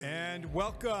And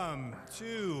welcome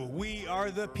to We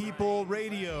Are the People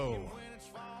Radio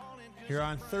here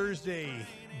on Thursday,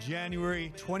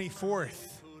 January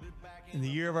 24th in the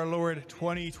year of our Lord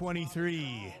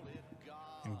 2023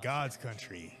 in God's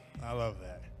country. I love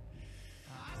that.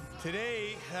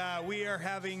 Today, we are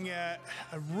having a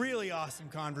really awesome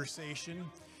conversation.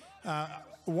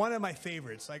 One of my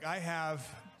favorites. Like, I have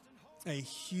a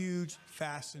huge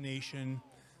fascination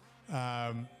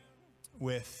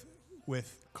with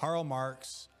Karl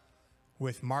Marx,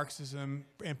 with Marxism,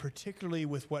 and particularly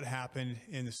with what happened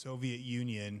in the Soviet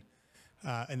Union,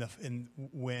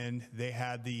 when they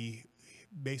had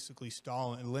basically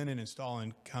Lenin and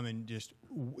Stalin come and just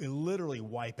literally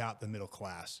wipe out the middle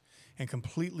class and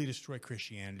completely destroy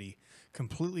Christianity,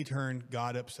 completely turn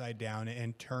God upside down,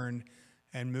 and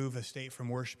move a state from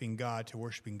worshiping God to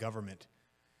worshiping government.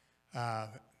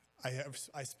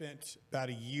 I spent about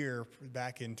a year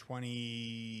back in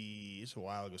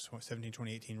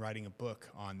 2018, writing a book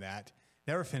on that.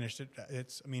 Never finished it.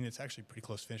 It's actually pretty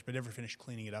close to finished, but never finished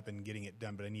cleaning it up and getting it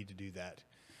done, but I need to do that.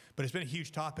 But it's been a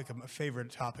huge topic, a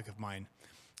favorite topic of mine,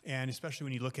 and especially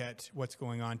when you look at what's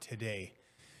going on today.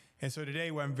 And so today,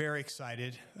 I'm very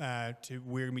excited we're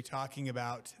going to be talking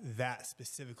about that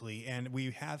specifically, and we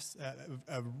have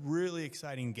a really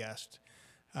exciting guest,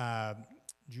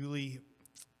 Julie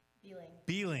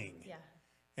Behling. Yeah.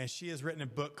 And she has written a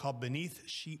book called Beneath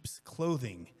Sheep's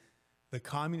Clothing, The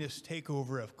Communist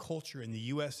Takeover of Culture in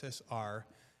the USSR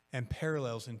and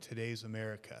Parallels in Today's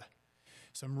America.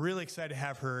 So I'm really excited to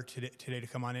have her today to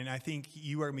come on. And I think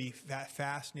you are going to be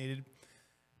fascinated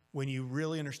when you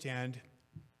really understand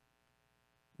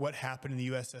what happened in the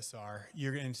USSR.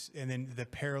 And then the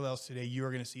parallels today, you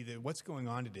are going to see that what's going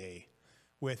on today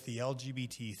with the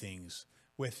LGBT things,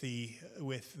 with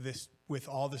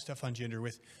all the stuff on gender,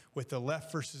 with the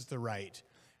left versus the right,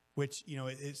 which, you know,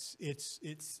 it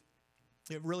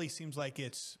really seems like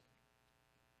it's.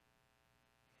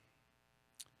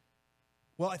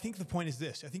 Well, I think the point is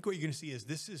this. I think what you're going to see is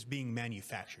this is being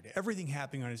manufactured. Everything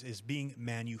happening on it is being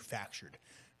manufactured.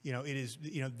 You know, it is.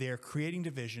 You know, they're creating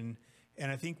division,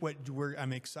 and I think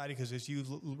I'm excited because as we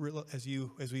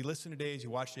listen today, as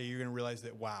you watch today, you're going to realize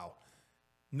that wow,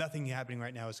 nothing happening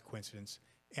right now is a coincidence.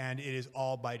 And it is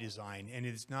all by design, and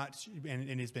it's not,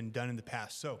 and it's been done in the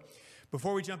past. So,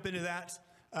 before we jump into that,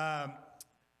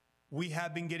 we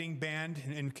have been getting banned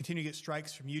and continue to get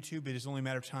strikes from YouTube. It is only a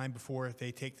matter of time before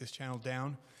they take this channel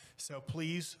down. So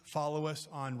please follow us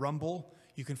on Rumble.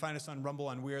 You can find us on Rumble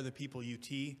on We Are the People UT.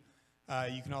 You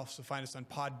can also find us on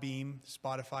Podbeam,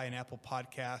 Spotify, and Apple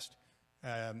Podcast.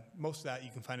 Most of that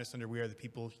you can find us under We Are the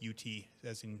People UT,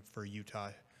 as in for Utah.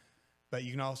 But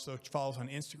you can also follow us on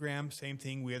Instagram. Same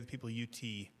thing, We Are the People UT.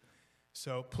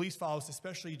 So please follow us,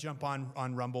 especially jump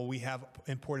on Rumble. We have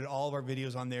imported all of our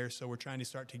videos on there, so we're trying to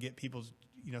start to get people,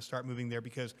 start moving there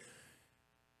because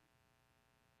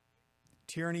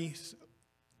tyranny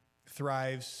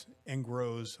thrives and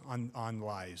grows on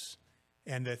lies.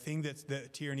 And the thing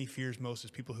that tyranny fears most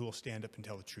is people who will stand up and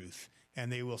tell the truth.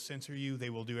 And they will censor you. They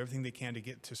will do everything they can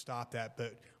to stop that.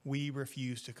 But we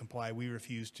refuse to comply. We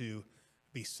refuse to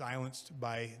be silenced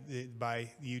by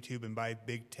YouTube and by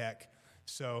big tech.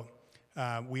 So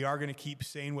we are going to keep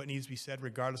saying what needs to be said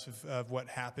regardless of what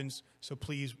happens. So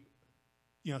please,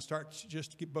 start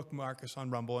just to bookmark us on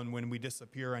Rumble, and when we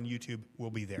disappear on YouTube,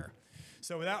 we'll be there.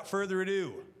 So without further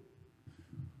ado,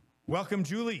 welcome,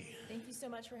 Julie. Thank you so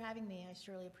much for having me. I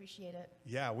surely appreciate it.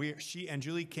 Yeah, she and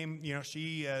Julie came,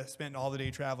 she spent all the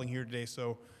day traveling here today,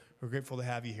 so we're grateful to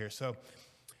have you here. So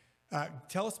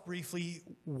tell us briefly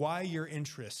why your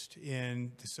interest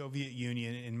in the Soviet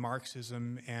Union, in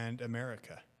Marxism, and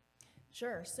America.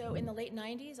 Sure. So in the late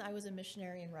 90s, I was a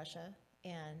missionary in Russia,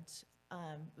 and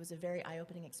it was a very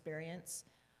eye-opening experience.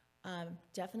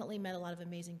 Definitely met a lot of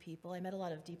amazing people. I met a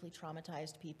lot of deeply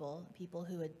traumatized people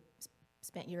who had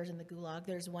spent years in the Gulag.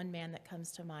 There's one man that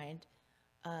comes to mind,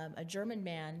 a German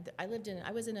man. I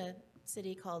was in a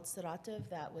city called Saratov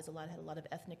that had a lot of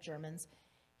ethnic Germans.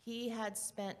 He had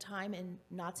spent time in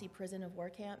Nazi prison of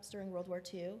war camps during World War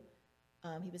II.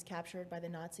 He was captured by the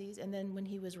Nazis, and then when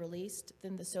he was released,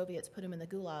 then the Soviets put him in the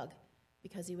Gulag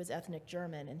because he was ethnic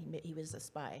German and he was a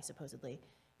spy, supposedly.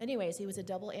 Anyways, he was a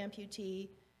double amputee,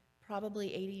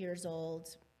 probably 80 years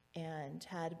old, and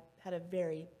had a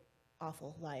very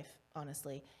awful life,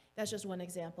 honestly. That's just one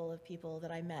example of people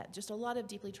that I met. Just a lot of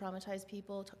deeply traumatized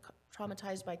people,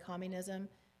 traumatized by communism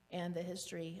and the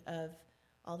history of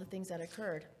all the things that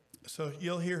occurred. So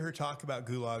you'll hear her talk about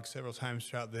gulags several times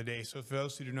throughout the day. So for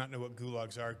those who do not know what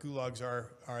gulags are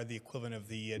the equivalent of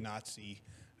the Nazi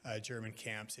German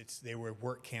camps. They were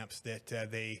work camps that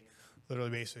they literally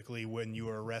basically when you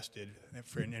were arrested,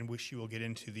 and which you will get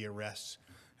into the arrests,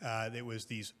 it was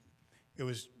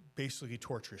basically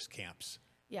torturous camps.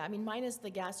 Yeah, I mean, mine is the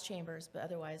gas chambers, but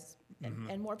otherwise,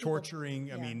 and more people. Torturing,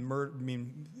 Yeah. I mean,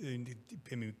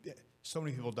 so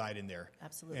many people died in there.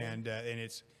 Absolutely. And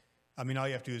it's, I mean, all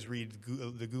you have to do is read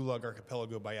the Gulag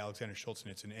Archipelago by Alexander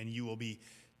Solzhenitsyn, and you will be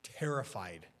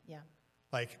terrified. Yeah.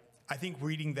 Like, I think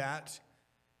reading that,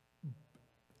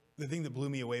 the thing that blew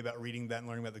me away about reading that and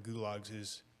learning about the gulags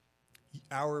is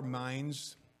our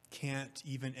minds can't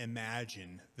even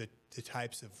imagine the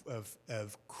types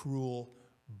of cruel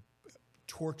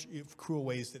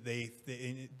ways that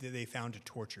they found to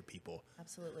torture people.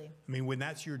 Absolutely. I mean, when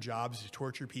that's your job is to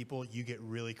torture people, you get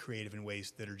really creative in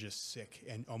ways that are just sick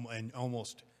and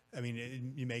almost, I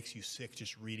mean, it makes you sick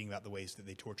just reading about the ways that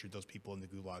they tortured those people in the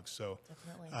gulags. So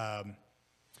Definitely.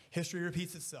 History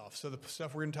repeats itself. So the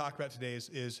stuff we're going to talk about today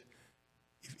is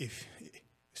if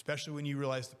especially when you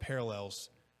realize the parallels,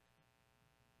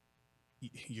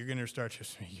 you're going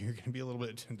to be a little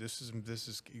bit, this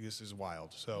is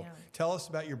wild. So Tell us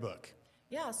about your book.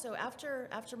 Yeah, so after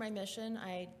my mission,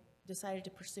 I decided to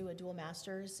pursue a dual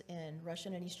master's in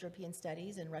Russian and East European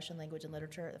Studies and Russian language and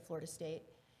literature at Florida State.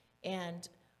 And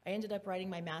I ended up writing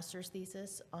my master's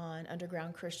thesis on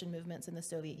underground Christian movements in the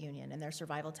Soviet Union and their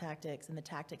survival tactics and the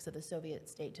tactics of the Soviet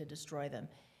state to destroy them.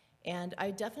 And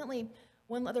I definitely,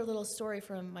 one other little story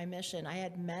from my mission, I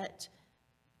had met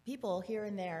people here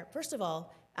and there. First of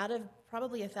all, out of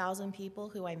probably 1,000 people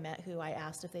who I met who I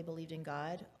asked if they believed in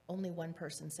God, only one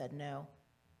person said no.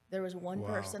 There was one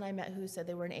person I met who said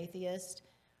they were an atheist.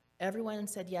 Everyone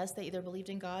said yes, they either believed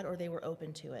in God or they were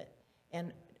open to it.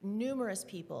 And numerous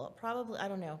people, probably, I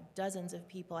don't know, dozens of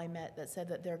people I met that said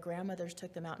that their grandmothers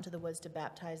took them out into the woods to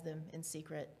baptize them in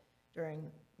secret during,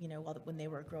 when they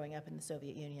were growing up in the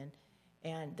Soviet Union.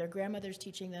 And their grandmothers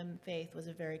teaching them faith was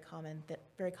a very common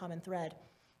thread.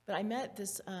 But I met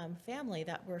this family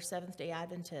that were Seventh-day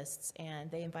Adventists,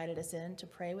 and they invited us in to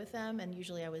pray with them, and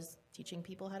usually I was teaching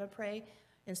people how to pray.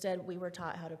 Instead, we were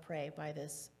taught how to pray by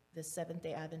this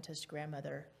Seventh-day Adventist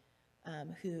grandmother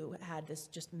who had this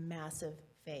just massive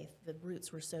faith. The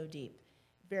roots were so deep.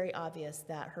 Very obvious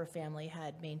that her family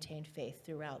had maintained faith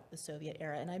throughout the Soviet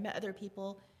era. And I met other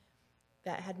people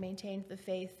that had maintained the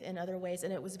faith in other ways,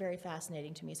 and it was very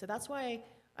fascinating to me. So that's why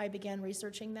I began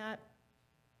researching that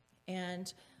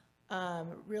and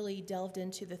really delved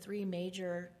into the three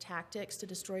major tactics to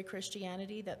destroy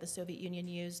Christianity that the Soviet Union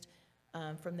used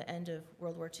from the end of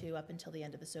World War II up until the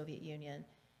end of the Soviet Union.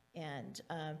 And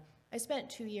I spent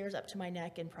 2 years up to my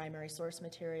neck in primary source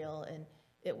material, and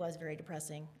it was very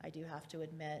depressing, I do have to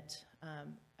admit.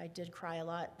 I did cry a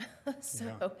lot. It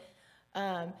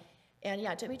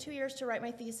took me 2 years to write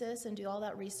my thesis and do all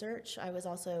that research. I was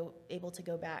also able to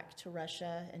go back to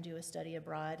Russia and do a study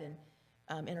abroad and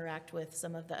interact with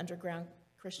some of the underground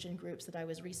Christian groups that I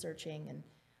was researching.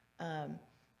 And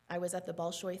I was at the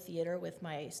Bolshoi Theater with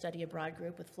my study abroad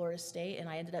group with Florida State, and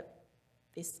I ended up,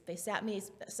 they sat me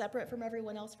separate from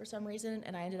everyone else for some reason,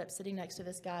 and I ended up sitting next to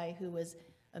this guy who was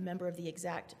a member of the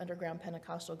exact underground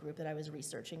Pentecostal group that I was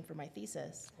researching for my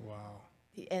thesis. Wow.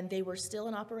 And they were still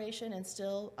in operation and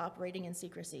still operating in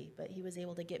secrecy, but he was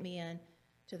able to get me in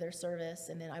to their service,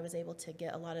 and then I was able to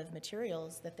get a lot of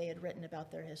materials that they had written about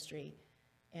their history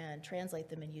and translate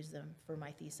them and use them for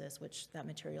my thesis, which that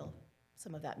material,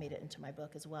 some of that made it into my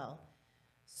book as well.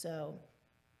 So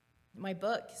my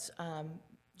book's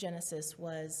genesis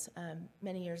was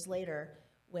many years later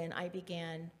when I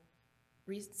began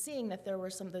seeing that there were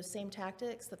some of those same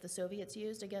tactics that the Soviets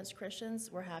used against Christians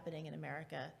were happening in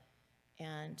America.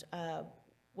 And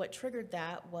what triggered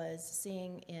that was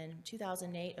seeing in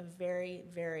 2008 a very,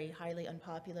 very highly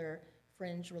unpopular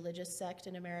fringe religious sect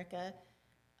in America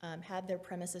had their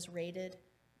premises raided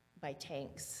by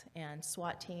tanks and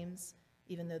SWAT teams,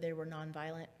 even though they were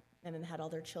nonviolent, and then had all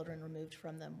their children removed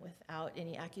from them without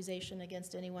any accusation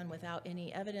against anyone, without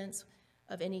any evidence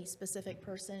of any specific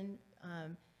person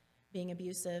being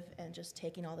abusive, and just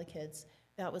taking all the kids.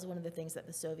 That was one of the things that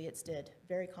the Soviets did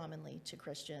very commonly to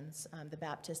Christians. The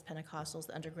Baptist, Pentecostals,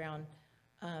 the underground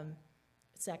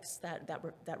sects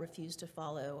that refused to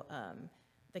follow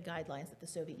the guidelines that the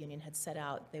Soviet Union had set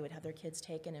out. They would have their kids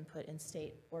taken and put in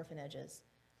state orphanages.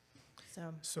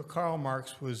 So Karl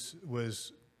Marx was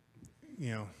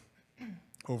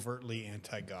overtly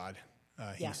anti-God.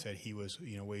 He said he was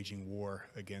waging war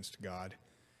against God,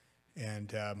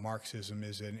 and Marxism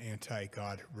is an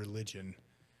anti-God religion.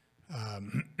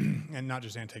 And not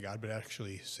just anti-God, but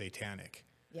actually satanic.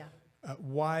 Yeah.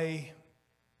 Why,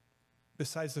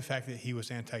 besides the fact that he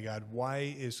was anti-God,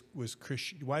 why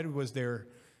was there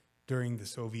during the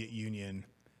Soviet Union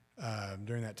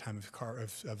during that time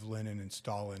of Lenin and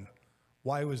Stalin.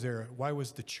 Why was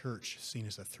the church seen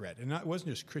as a threat? And it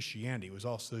wasn't just Christianity; it was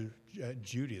also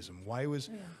Judaism. Why was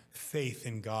faith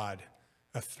in God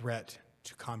a threat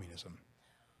to communism?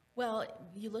 Well,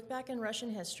 you look back in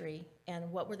Russian history, and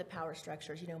what were the power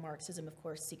structures? You know, Marxism, of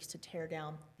course, seeks to tear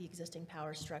down the existing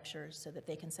power structures so that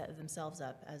they can set themselves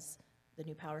up as the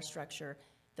new power structure.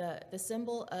 The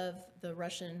symbol of the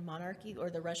Russian monarchy or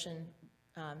the Russian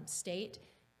state,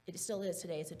 it still is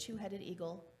today. It's a two-headed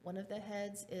eagle. One of the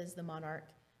heads is the monarch,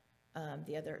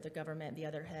 the government. The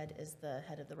other head is the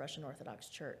head of the Russian Orthodox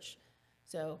Church.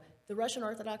 So the Russian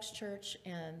Orthodox Church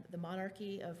and the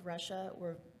monarchy of Russia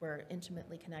were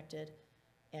intimately connected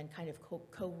and kind of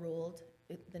co-ruled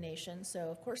the nation. So,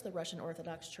 of course, the Russian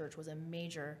Orthodox Church was a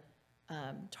major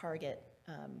target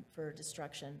for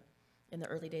destruction in the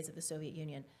early days of the Soviet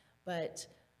Union. But,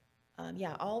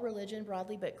 all religion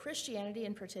broadly, but Christianity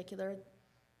in particular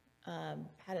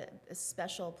had a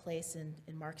special place in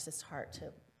Marxist heart,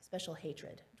 special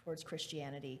hatred towards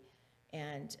Christianity.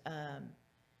 And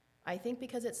I think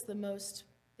because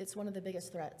it's one of the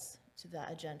biggest threats to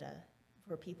that agenda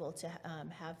for people to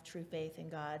have true faith in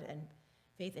God and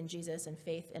faith in Jesus and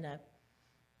faith in a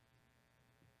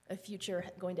future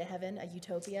going to heaven, a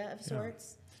utopia of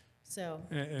sorts. So,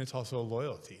 and it's also a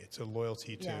loyalty. It's a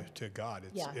loyalty to God.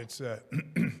 It's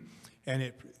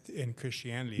and in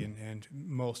Christianity and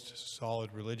most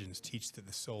solid religions teach that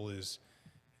the soul is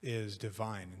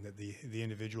divine and that the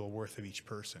individual worth of each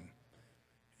person.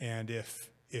 And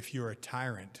if you're a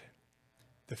tyrant,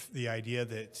 the idea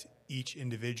that each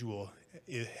individual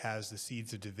has the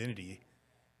seeds of divinity,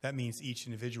 that means each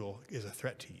individual is a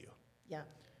threat to you. Yeah.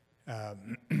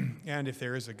 And if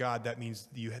there is a God, that means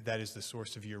that is the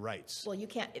source of your rights. Well, you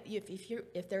can't.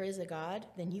 If there is a God,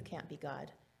 then you can't be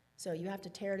God. So you have to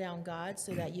tear down God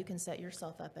so that you can set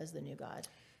yourself up as the new God.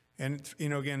 And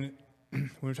again,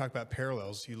 when we talk about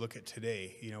parallels, you look at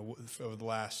today. Over the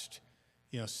last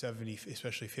 70,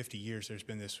 especially 50 years, there's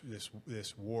been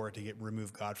this war to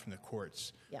remove God from the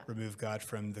courts, remove God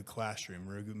from the classroom,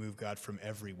 remove God from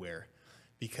everywhere,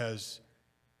 because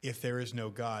if there is no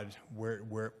God,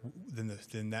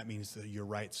 then that means that your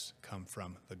rights come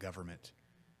from the government,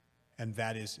 and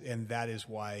that is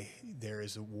why there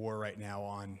is a war right now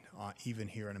on even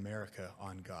here in America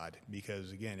on God,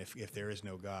 because again, if there is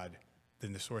no God,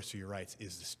 then the source of your rights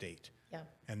is the state. Yeah.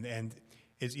 And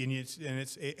it's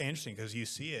interesting because you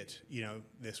see it,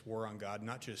 this war on God,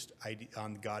 not just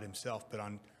on God himself, but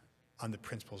on the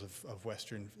principles of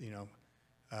Western,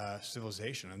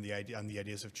 civilization, on the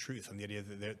ideas of truth, on the idea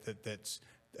that's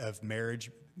of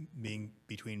marriage being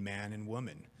between man and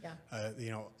woman.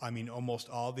 Yeah. Almost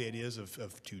all the ideas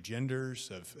of two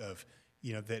genders, of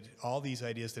that all these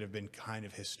ideas that have been kind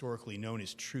of historically known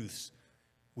as truths,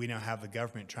 we now have the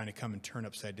government trying to come and turn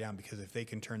upside down, because if they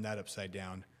can turn that upside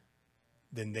down,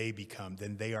 then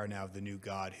they are now the new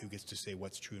God who gets to say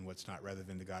what's true and what's not, rather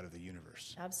than the God of the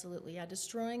universe. Absolutely, yeah.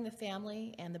 Destroying the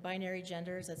family and the binary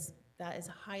genders, that is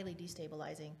highly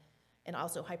destabilizing, and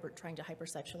also trying to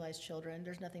hypersexualize children.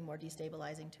 There's nothing more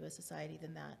destabilizing to a society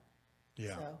than that.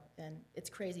 Yeah. So, and it's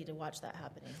crazy to watch that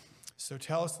happening. So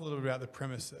tell us a little bit about the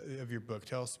premise of your book.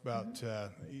 Tell us about,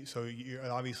 so it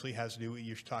obviously has to do,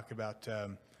 you talk about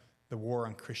the war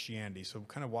on Christianity. So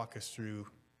kind of walk us through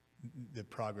the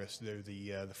progress,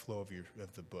 the flow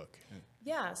of the book.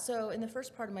 Yeah, so in the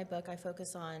first part of my book, I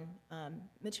focus on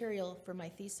material for my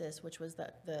thesis, which was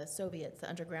the Soviets, the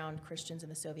underground Christians in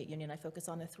the Soviet Union. I focus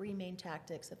on the three main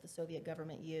tactics that the Soviet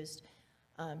government used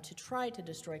to try to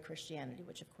destroy Christianity,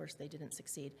 which of course they didn't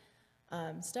succeed.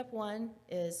 Step one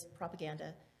is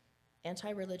propaganda,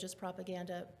 anti-religious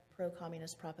propaganda,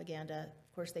 pro-communist propaganda.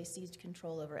 Of course, they seized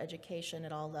control over education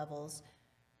at all levels,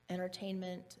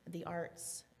 entertainment, the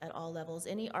arts at all levels.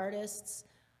 Any artists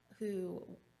who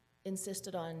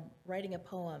insisted on writing a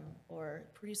poem or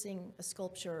producing a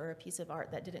sculpture or a piece of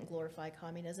art that didn't glorify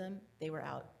communism, they were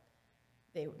out.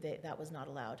 That was not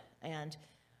allowed. And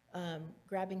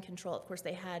grabbing control, of course,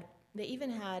 they even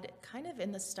had, kind of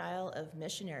in the style of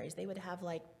missionaries, they would have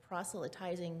like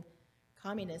proselytizing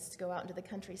communists go out into the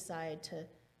countryside to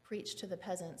preach to the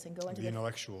peasants and go into the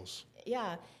intellectuals.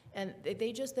 Yeah, and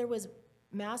there was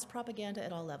mass propaganda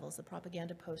at all levels. The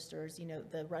propaganda posters,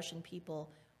 the Russian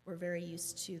people were very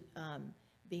used to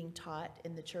being taught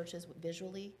in the churches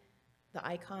visually. The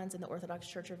icons in the Orthodox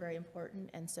Church are very important,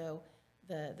 and so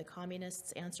the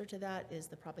communists' answer to that is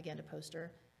the propaganda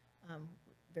poster,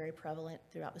 very prevalent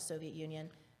throughout the Soviet Union.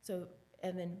 So,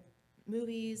 and then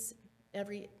movies,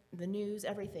 the news,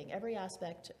 everything, every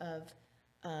aspect of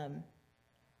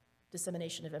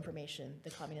dissemination of information the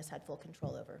communists had full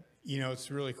control over. You know, it's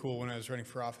really cool. When I was running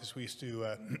for office, we used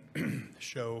to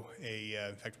show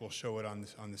in fact, we'll show it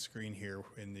on the screen here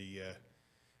in the,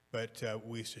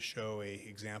 we used to show a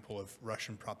example of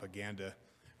Russian propaganda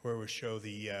where it would show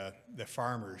the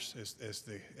farmers as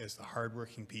the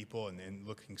hardworking people and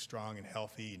looking strong and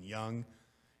healthy and young,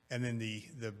 and then the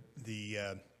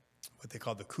what they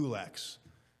called the kulaks,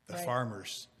 the Right.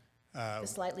 farmers. The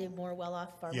slightly more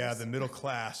well-off farmers. Yeah, the middle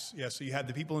class. Yeah, so you had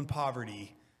the people in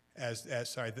poverty it was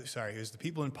the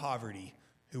people in poverty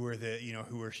who were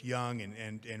who were young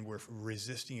and were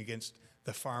resisting against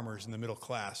the farmers in the middle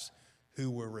class who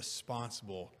were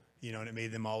responsible, and it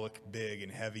made them all look big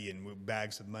and heavy and with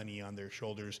bags of money on their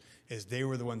shoulders as they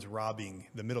were the ones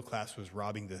the middle class was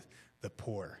robbing the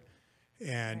poor.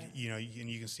 And, Right. And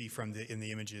you can see in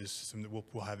the images,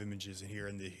 we'll have images in here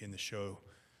in the show,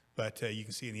 but you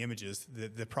can see in the images,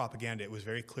 the propaganda, it was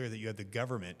very clear that you had the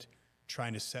government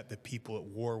trying to set the people at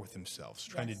war with themselves,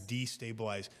 trying Yes. to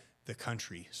destabilize the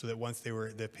country so that once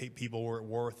the people were at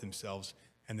war with themselves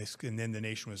and then the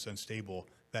nation was unstable,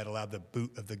 that allowed the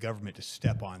boot of the government to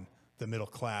step on the middle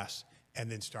class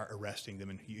and then start arresting them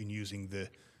and using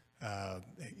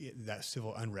that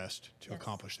civil unrest to Yes.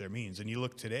 accomplish their means. And you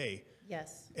look today,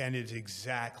 Yes. and it's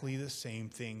exactly the same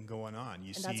thing going on.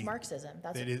 And that's Marxism.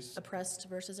 That's it is. oppressed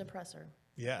versus oppressor.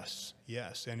 Yes,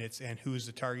 and who is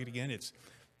the target again? It's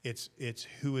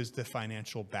who is the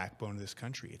financial backbone of this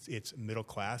country. It's middle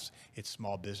class. It's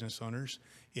small business owners.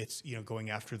 It's going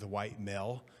after the white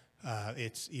male.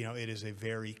 It is a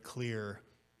very clear.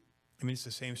 I mean, it's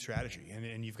the same strategy,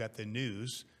 and you've got the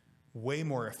news, way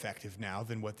more effective now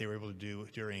than what they were able to do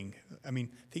during. I mean,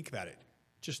 think about it.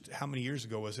 Just how many years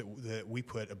ago was it that we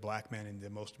put a black man in the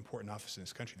most important office in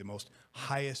this country, the most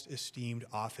highest esteemed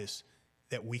office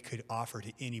that we could offer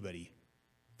to anybody?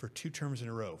 For 2 terms in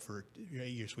a row, for 8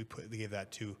 years, they gave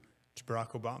that to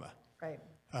Barack Obama. Right.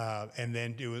 And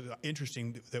then it was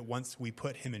interesting that once we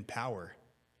put him in power,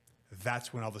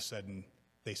 that's when all of a sudden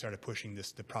they started pushing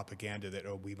the propaganda that,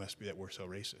 that we're so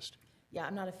racist. Yeah,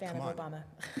 I'm not a fan Come of on. Obama.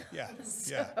 Yeah,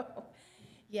 So,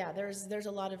 yeah, there's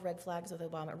a lot of red flags with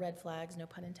Obama. Red flags, no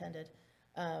pun intended.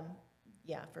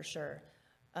 Yeah, for sure.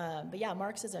 But yeah,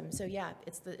 Marxism. So yeah,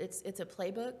 it's a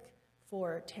playbook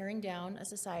for tearing down a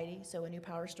society so a new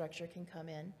power structure can come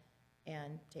in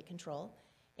and take control.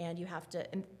 And you have to,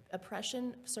 and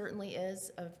oppression certainly is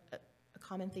a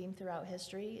common theme throughout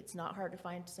history. It's not hard to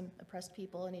find some oppressed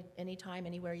people anytime,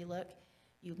 anywhere you look.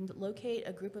 You can locate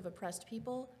a group of oppressed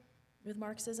people with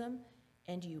Marxism,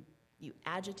 and you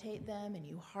agitate them, and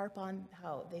you harp on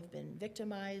how they've been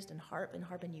victimized, and harp,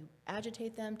 and you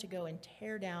agitate them to go and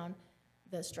tear down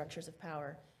the structures of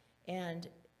power. And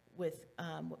with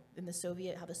in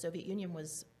the how the Soviet Union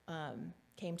was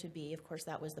came to be, of course,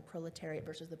 that was the proletariat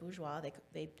versus the bourgeois.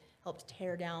 They helped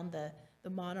tear down the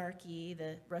monarchy,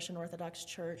 the Russian Orthodox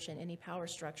Church, and any power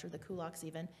structure, the kulaks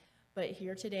even. But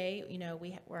here today,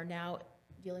 we are now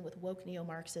dealing with woke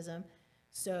neo-Marxism.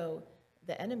 So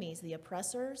the enemies, the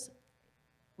oppressors,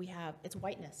 it's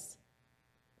whiteness.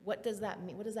 What does that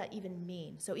mean? What does that even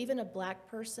mean? So even a black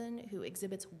person who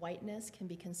exhibits whiteness can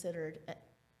be considered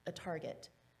a target,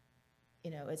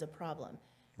 is a problem.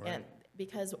 Right. And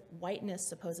because whiteness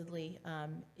supposedly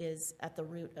is at the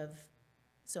root of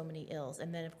so many ills.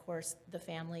 And then, of course, the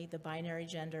family, the binary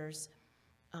genders,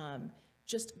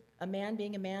 just a man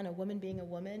being a man, a woman being a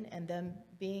woman, and them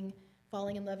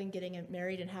falling in love and getting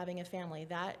married and having a family.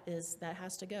 That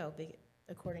has to go,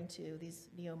 according to these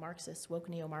neo-Marxists, woke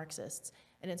neo-Marxists.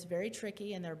 And it's very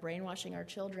tricky, and they're brainwashing our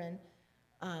children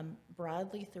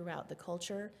broadly throughout the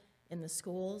culture, in the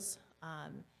schools.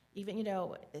 Even,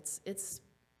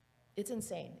 it's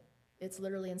insane. It's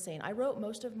literally insane. I wrote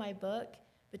most of my book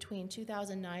between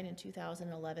 2009 and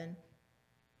 2011.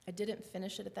 I didn't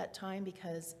finish it at that time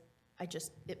because I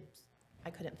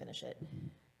couldn't finish it.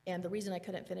 And the reason I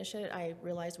couldn't finish it, I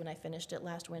realized when I finished it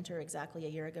last winter, exactly a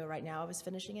year ago, right now I was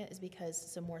finishing it, is because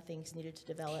some more things needed to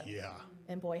develop. Yeah.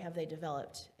 And boy, have they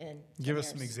developed in 10 Give us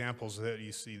some years. examples that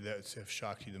you see that have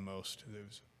shocked you the most,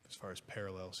 as far as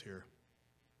parallels here.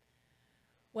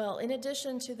 Well, in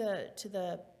addition to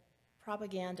the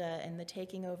propaganda and the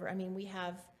taking over, I mean, we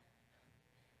have,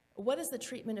 what is the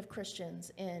treatment of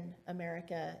Christians in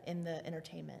America in the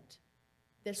entertainment?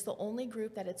 It's the only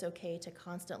group that it's okay to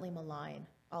constantly malign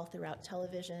all throughout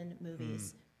television,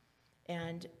 movies.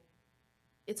 And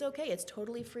it's okay, it's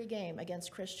totally free game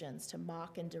against Christians to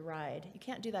mock and deride. You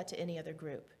can't do that to any other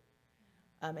group.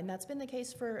 And that's been the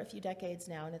case for a few decades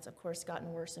now, and it's of course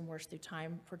gotten worse and worse through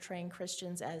time, portraying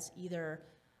Christians as either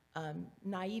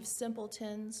naive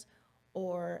simpletons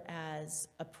or as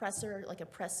oppressor, like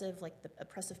the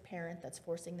oppressive parent that's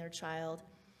forcing their child,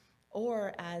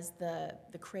 or as the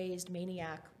crazed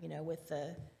maniac, with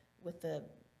the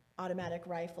automatic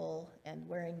rifle and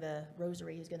wearing the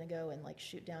rosary who's going to go and like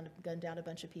gun down a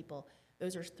bunch of people.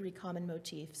 Those are three common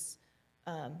motifs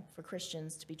for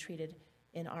Christians to be treated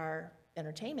in our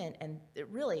entertainment, and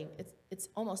it's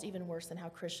almost even worse than how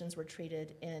Christians were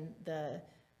treated in the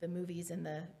movies and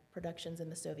the productions in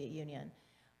the Soviet Union.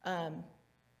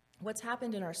 What's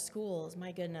happened in our schools,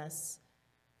 my goodness.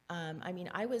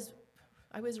 I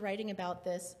was writing about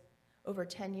this over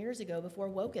 10 years ago before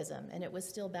wokeism, and it was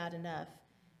still bad enough.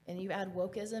 And you add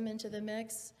wokeism into the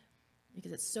mix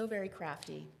because it's so very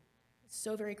crafty.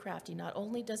 So very crafty. Not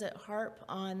only does it harp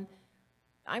on,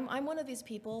 I'm one of these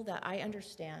people that I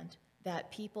understand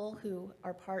that people who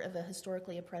are part of a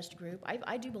historically oppressed group,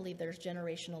 I do believe there's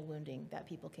generational wounding that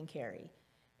people can carry.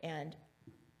 And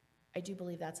I do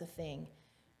believe that's a thing.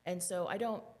 And so I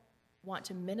don't want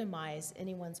to minimize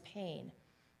anyone's pain,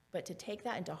 but to take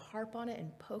that and to harp on it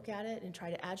and poke at it and try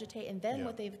to agitate. And then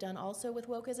what they've done also with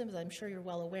wokeism, as I'm sure you're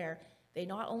well aware, they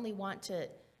not only want to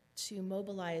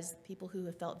mobilize people who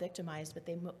have felt victimized, but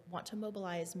they want to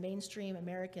mobilize mainstream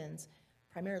Americans,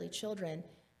 primarily children,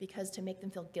 because to make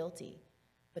them feel guilty.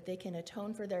 But they can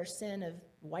atone for their sin of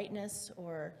whiteness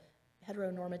or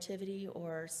heteronormativity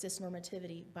or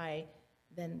cisnormativity by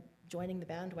then joining the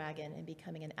bandwagon and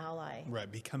becoming an ally. Right,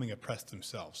 becoming oppressed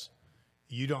themselves.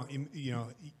 You don't,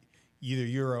 either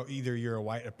you're a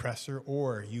white oppressor,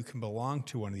 or you can belong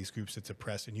to one of these groups that's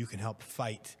oppressed, and you can help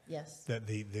fight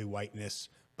the whiteness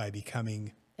by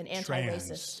becoming an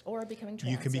anti-racist or becoming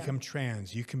trans. You can become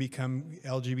trans. You can become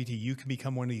LGBT. You can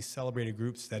become one of these celebrated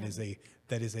groups that is a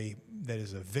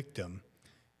victim,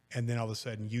 and then all of a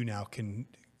sudden you now can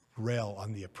rail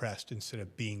on the oppressed instead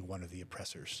of being one of the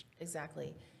oppressors.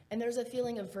 Exactly, and there's a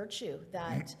feeling of virtue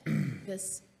that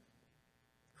this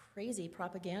crazy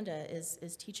propaganda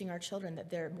is teaching our children that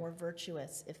they're more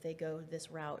virtuous if they go this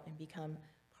route and become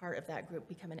part of that group,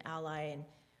 become an ally,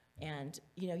 and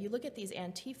you look at these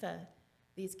Antifa.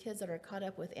 These kids that are caught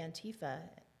up with Antifa,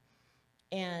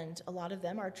 and a lot of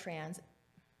them are trans.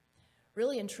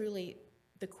 Really and truly,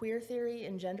 the queer theory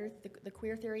and gender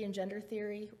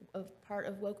theory of part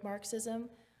of woke Marxism,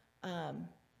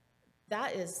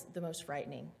 that is the most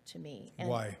frightening to me. And,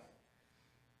 why?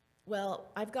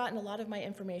 Well, I've gotten a lot of my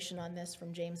information on this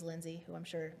from James Lindsay, who I'm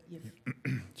sure you've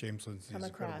James Lindsay come is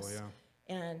across. incredible,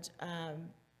 yeah. And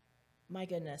my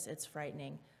goodness, it's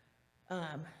frightening.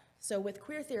 So with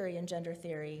queer theory and gender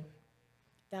theory,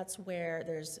 that's where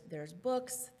there's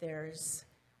books, there's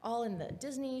all in the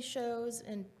Disney shows,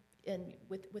 and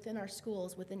within our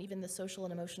schools, within even the social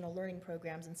and emotional learning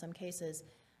programs in some cases,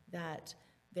 that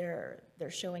they're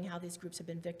showing how these groups have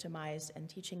been victimized and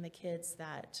teaching the kids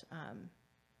that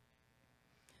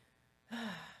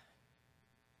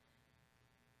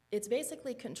it's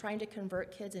basically trying to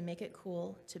convert kids and make it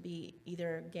cool to be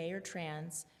either gay or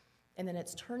trans. And then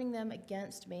it's turning them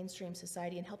against mainstream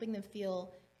society and helping them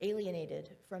feel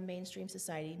alienated from mainstream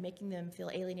society, making them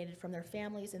feel alienated from their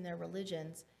families and their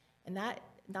religions. And that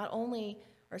not only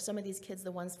are some of these kids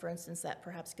the ones, for instance, that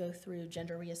perhaps go through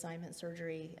gender reassignment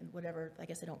surgery and whatever, I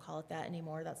guess they don't call it that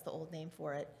anymore, that's the old name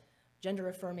for it, gender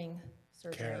affirming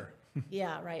surgery. Care.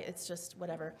 Yeah, right, it's just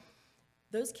whatever.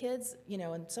 Those kids,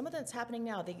 and some of that's happening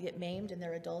now, they get maimed and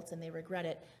they're adults and they regret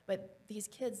it, but these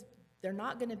kids, they're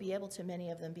not going to be able to, many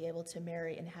of them, be able to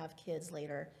marry and have kids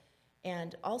later.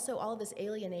 And also all of this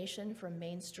alienation from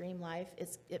mainstream life,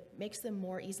 it makes them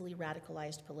more easily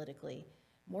radicalized politically,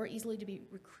 more easily to be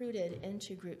recruited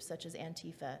into groups such as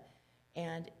Antifa.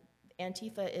 And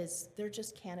Antifa they're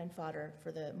just cannon fodder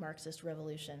for the Marxist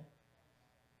revolution.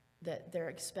 That they're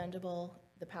expendable,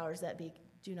 the powers that be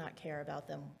do not care about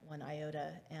them one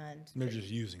iota. And they're just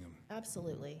using them.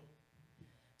 Absolutely.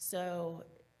 So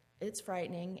it's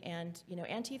frightening, and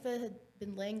Antifa had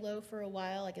been laying low for a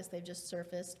while. I guess they've just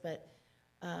surfaced, but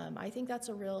I think that's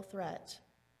a real threat.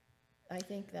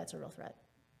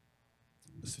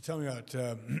 So tell me about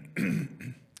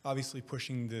obviously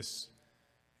pushing this.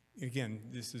 Again,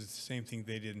 this is the same thing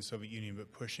they did in the Soviet Union,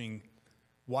 but pushing.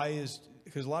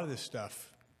 Because a lot of this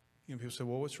stuff, people say,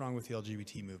 well, what's wrong with the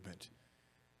LGBT movement?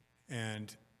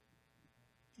 And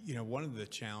one of the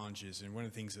challenges and one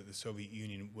of the things that the Soviet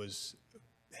Union was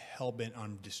hell-bent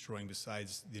on destroying,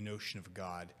 besides the notion of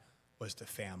God, was the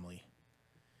family.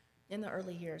 In the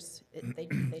early years. They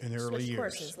in the early switched years.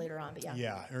 courses later on, but yeah.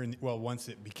 Yeah, once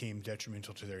it became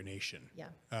detrimental to their nation.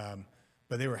 Yeah.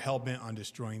 But they were hell-bent on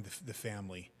destroying the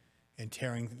family and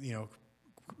tearing,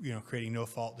 creating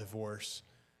no-fault divorce,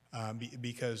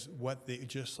 because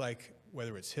just like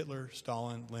whether it's Hitler,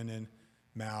 Stalin, Lenin,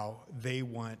 Mao, they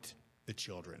want the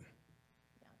children.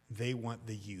 They want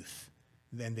the youth.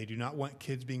 Then they do not want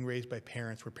kids being raised by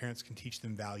parents where parents can teach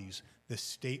them values. The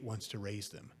state wants to raise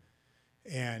them.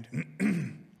 And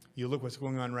you look what's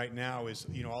going on right now is,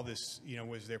 all this,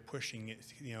 as they're pushing it,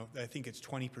 I think it's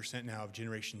 20% now of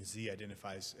Generation Z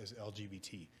identifies as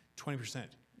LGBT. 20%.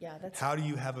 Yeah, that's... How do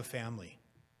you have a family?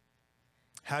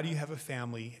 How do you have a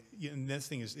family? And this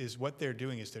thing is what they're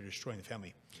doing is they're destroying the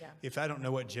family. Yeah. If I don't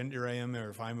know what gender I am,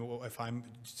 or if I'm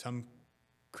some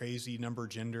crazy number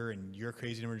gender and you're a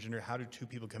crazy number gender, how do two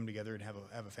people come together and have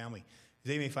a family?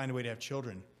 They may find a way to have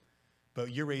children,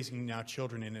 but you're raising now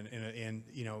children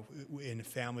in a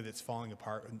family that's falling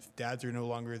apart. And dads are no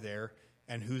longer there,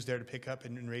 and who's there to pick up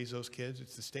and raise those kids?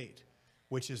 It's the state,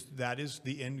 that is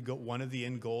the end goal. One of the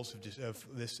end goals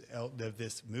of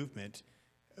this movement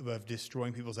of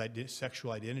destroying people's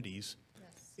sexual identities,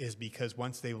 Yes. is because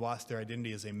once they've lost their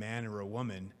identity as a man or a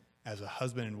woman, as a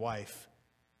husband and wife,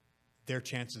 their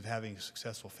chances of having a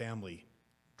successful family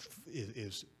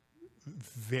is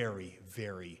very,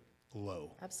 very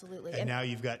low. Absolutely. And now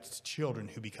you've got children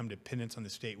who become dependents on the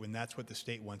state when that's what the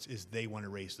state wants, is they want to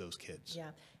raise those kids.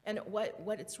 Yeah. And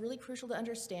what it's really crucial to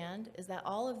understand is that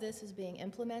all of this is being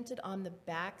implemented on the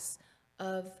backs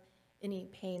of any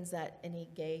pains that any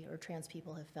gay or trans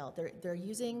people have felt. They're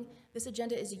using, this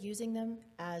agenda is using them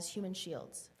as human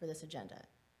shields for this agenda.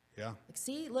 Yeah. Like,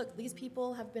 see, look, these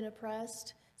people have been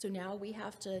oppressed, so now we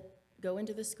have to go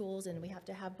into the schools and we have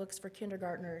to have books for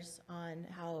kindergartners on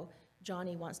how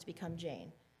Johnny wants to become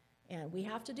Jane. And we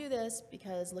have to do this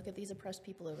because look at these oppressed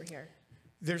people over here.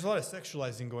 There's a lot of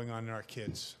sexualizing going on in our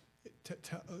kids.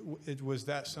 Was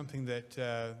that something that,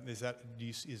 is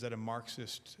that a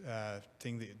Marxist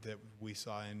thing that we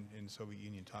saw in Soviet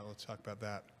Union? Let's talk about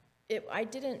that. I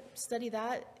didn't study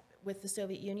that with the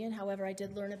Soviet Union. However, I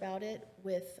did learn about it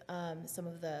with some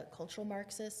of the cultural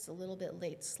Marxists a little bit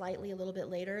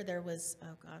later. There was,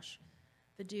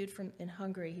 the dude in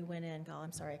Hungary who went in,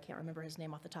 I'm sorry, I can't remember his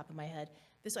name off the top of my head.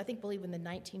 This, I believe in the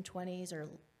 1920s or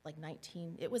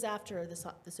it was after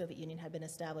the Soviet Union had been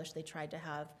established. They tried to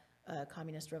have a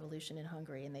communist revolution in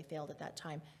Hungary and they failed at that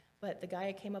time. But the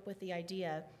guy came up with the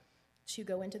idea to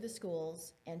go into the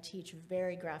schools and teach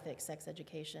very graphic sex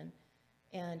education.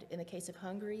 And in the case of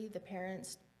Hungary, the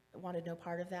parents wanted no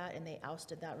part of that and they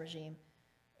ousted that regime.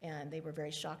 And they were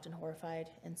very shocked and horrified.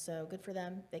 And so good for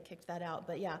them, they kicked that out.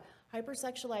 But yeah,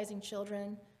 hypersexualizing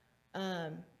children,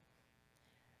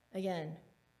 again,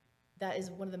 that is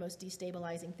one of the most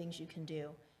destabilizing things you can do.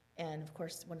 And of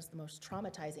course, one of the most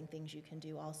traumatizing things you can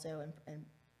do also, and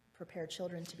prepare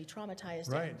children to be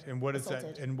traumatized. Right, and what is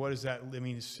assaulted. that? And what is that? I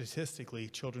mean, statistically,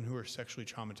 children who are sexually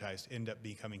traumatized end up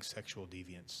becoming sexual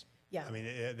deviants. Yeah. I mean,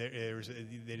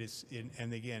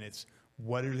 and again, it's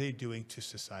what are they doing to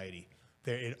society?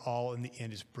 It all in the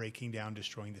end is breaking down,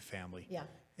 destroying the family. Yeah.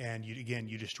 And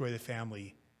you destroy the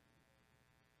family,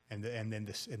 and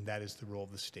that is the role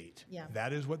of the state. Yeah.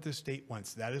 That is what the state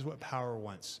wants. That is what power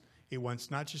wants. It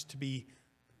wants not just to be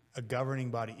a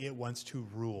governing body. It wants to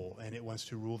rule, and it wants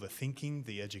to rule the thinking,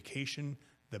 the education,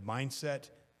 the mindset,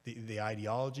 the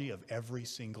ideology of every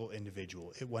single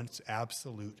individual. It wants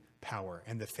absolute power,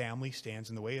 and the family stands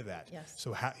in the way of that. Yes.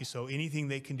 So anything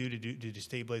they can do to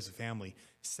destabilize the family,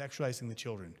 sexualizing the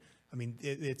children. I mean,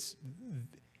 it's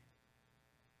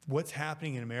what's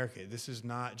happening in America. This is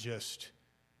not just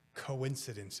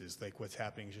coincidences, like what's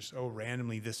happening is just,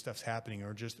 randomly this stuff's happening,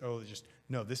 or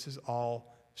no, this is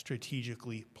all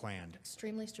strategically planned.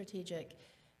 Extremely strategic.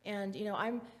 And,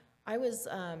 I was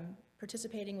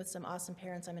participating with some awesome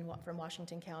parents. I'm from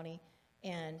Washington County,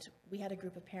 and we had a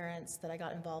group of parents that I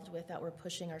got involved with that were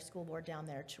pushing our school board down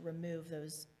there to remove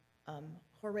those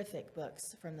horrific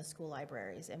books from the school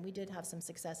libraries. And we did have some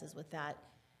successes with that.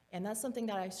 And that's something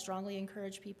that I strongly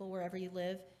encourage people wherever you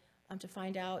live to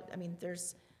find out. I mean,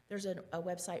 there's a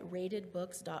website,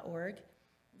 ratedbooks.org,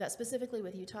 that specifically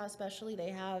with Utah especially, they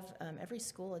have every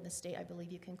school in the state, I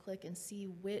believe you can click and see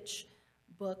which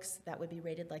books that would be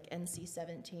rated like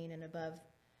NC-17 and above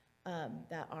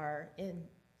that are in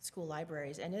school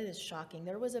libraries. And it is shocking.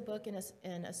 There was a book in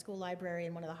a school library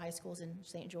in one of the high schools in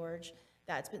St. George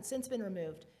that's since been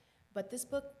removed. But this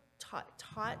book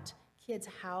taught kids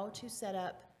how to set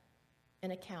up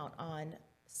an account on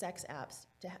sex apps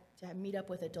to meet up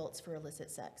with adults for illicit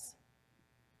sex.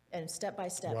 And step by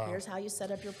step, Wow. Here's how you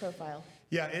set up your profile.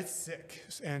 Yeah, it's sick.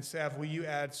 And Sav, will you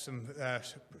add some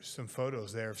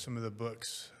photos there of some of the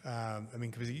books? I mean,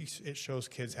 because it shows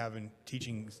kids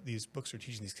these books are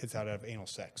teaching these kids how to have anal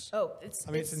sex. Oh, it's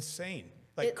insane.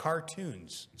 Like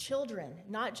cartoons. Children,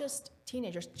 not just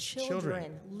teenagers,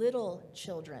 children, little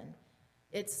children.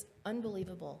 It's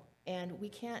unbelievable. And we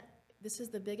can't this is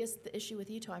the biggest issue with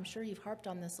Utah. I'm sure you've harped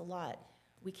on this a lot.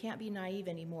 We can't be naive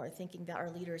anymore, thinking that our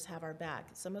leaders have our back.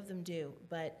 Some of them do,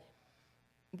 but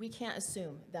we can't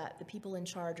assume that the people in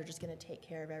charge are just going to take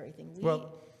care of everything.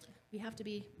 We have to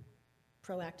be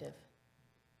proactive.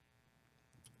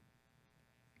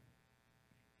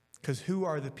 Because who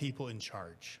are the people in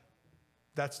charge?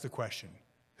 That's the question.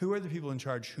 Who are the people in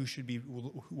charge who should be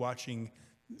watching,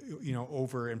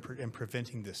 over and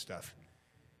preventing this stuff?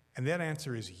 And that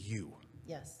answer is you.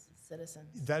 Yes,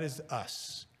 citizens. That is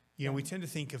us. We tend to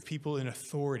think of people in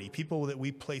authority, people that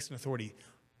we place in authority.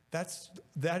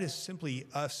 That is simply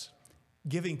us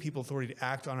giving people authority to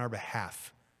act on our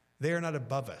behalf. They are not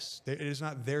above us. It is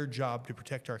not their job to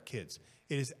protect our kids.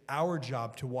 It is our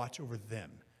job to watch over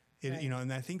them. Right.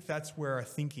 And I think that's where our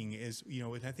thinking is,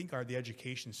 and I think the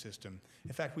education system.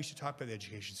 In fact, we should talk about the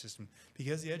education system,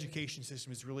 because the education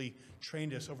system has really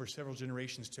trained us over several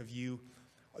generations to view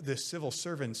the civil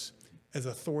servants as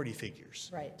authority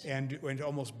figures. Right. And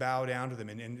almost bow down to them.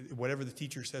 And whatever the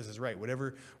teacher says is right.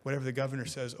 Whatever the governor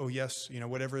says, oh yes,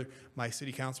 whatever my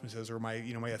city councilman says, or my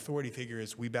authority figure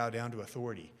is, we bow down to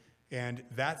authority. And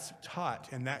that's taught,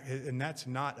 and that's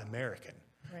not American.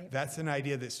 Right. That's an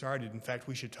idea that started. In fact,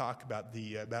 we should talk about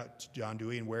about John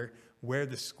Dewey and where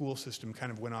the school system kind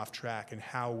of went off track and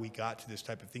how we got to this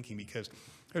type of thinking. Because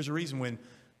there's a reason when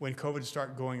COVID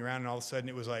started going around and all of a sudden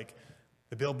it was like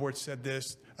the billboard said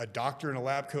this, a doctor in a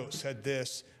lab coat said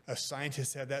this, a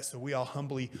scientist said that. So we all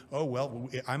humbly, all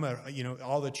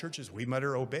the churches, we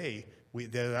mutter obey.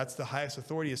 That's the highest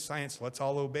authority is science. Let's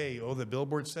all obey. Oh, the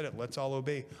billboard said it. Let's all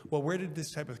obey. Well, where did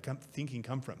this type of thinking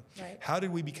come from? Right. How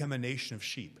did we become a nation of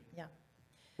sheep? Yeah.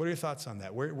 What are your thoughts on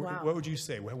that? What would you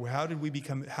say? How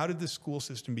did the school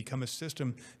system become a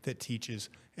system that teaches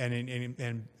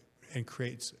and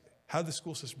creates? How did the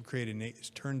school system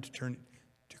turn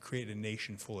to create a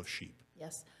nation full of sheep?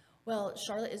 Yes. Well,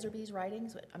 Charlotte Iserbyt's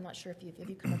writings, I'm not sure if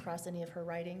you've come across any of her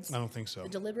writings. I don't think so. The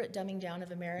Deliberate Dumbing Down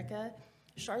of America.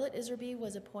 Charlotte Iserby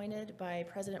was appointed by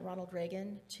President Ronald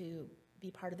Reagan to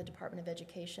be part of the Department of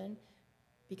Education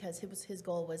because his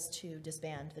goal was to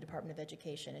disband the Department of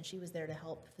Education, and she was there to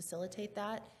help facilitate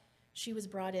that. She was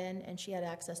brought in, and she had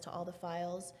access to all the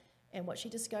files, and what she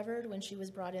discovered when she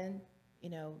was brought in,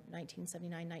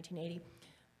 1979, 1980,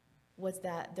 was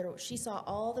that she saw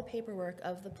all the paperwork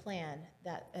of the plan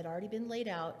that had already been laid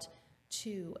out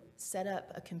to set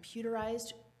up a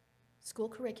computerized school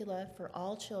curricula for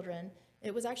all children.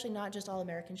 It was actually not just all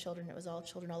American children, it was all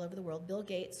children all over the world. Bill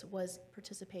Gates was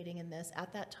participating in this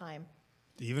at that time.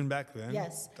 Even back then?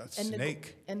 Yes. That's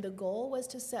snake. And the goal was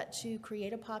to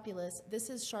create a populace.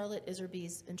 This is Charlotte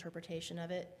Iserby's interpretation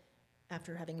of it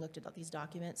after having looked at these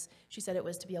documents. She said it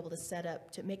was to be able to set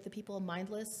up, to make the people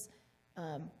mindless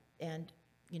and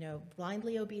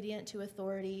blindly obedient to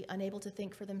authority, unable to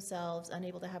think for themselves,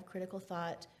 unable to have critical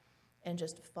thought, and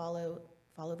just follow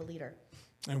the leader.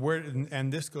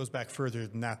 And this goes back further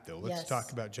than that, though. Let's Yes.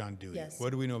 talk about John Dewey. Yes.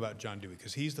 What do we know about John Dewey?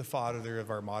 Because he's the father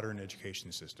of our modern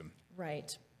education system.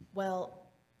 Right. Well,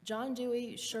 John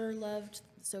Dewey sure loved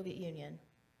the Soviet Union.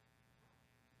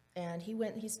 And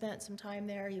he spent some time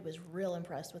there. He was real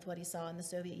impressed with what he saw in the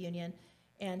Soviet Union.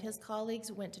 And his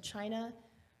colleagues went to China,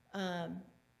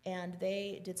 and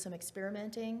they did some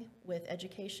experimenting with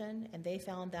education, and they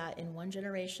found that in one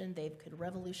generation they could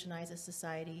revolutionize a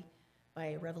society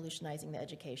by revolutionizing the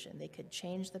education. They could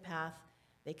change the path,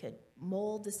 they could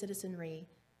mold the citizenry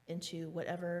into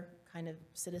whatever kind of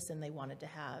citizen they wanted to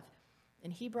have.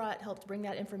 And he helped bring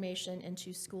that information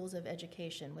into schools of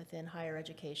education within higher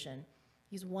education.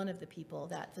 He's one of the people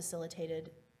that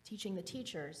facilitated teaching the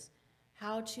teachers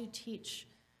how to teach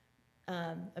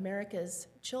America's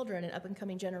children and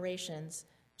up-and-coming generations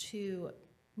to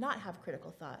not have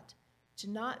critical thought, to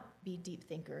not be deep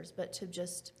thinkers, but to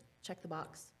just check the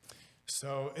box.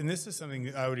 So, and this is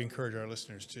something I would encourage our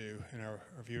listeners to, and our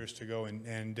viewers to go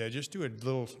and just do a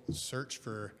little search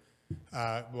for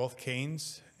both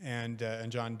Keynes and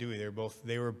John Dewey.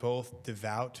 They were both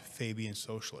devout Fabian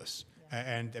socialists,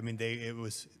 and I mean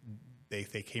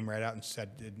they came right out and said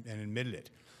and admitted it.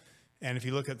 And if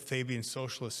you look at Fabian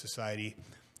Socialist Society,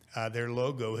 their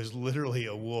logo is literally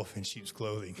a wolf in sheep's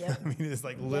clothing. Yep. I mean, it's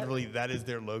like literally that is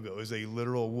their logo, is a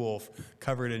literal wolf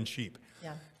covered in sheep.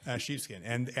 Yeah. Sheepskin.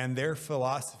 And their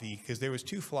philosophy, because there was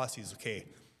two philosophies, okay,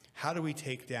 how do we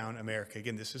take down America?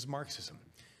 Again, this is Marxism.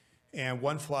 And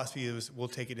one philosophy is we'll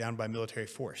take it down by military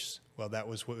force. Well, that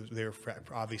was what they were,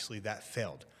 obviously that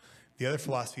failed. The other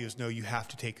philosophy is no, you have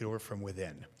to take it over from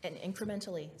within. And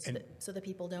incrementally, so that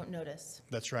people don't notice.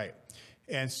 That's right.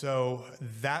 And so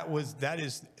that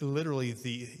is literally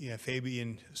the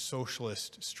Fabian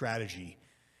socialist strategy.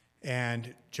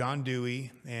 And John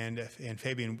Dewey and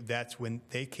Fabian, that's when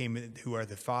they came in, who are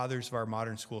the fathers of our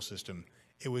modern school system.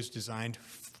 It was designed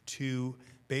to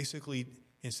basically,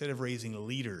 instead of raising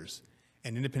leaders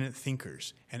and independent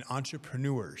thinkers and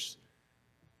entrepreneurs,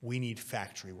 we need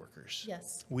factory workers.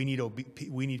 Yes. We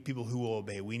need people who will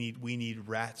obey. We need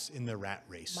rats in the rat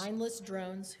race. Mindless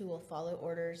drones who will follow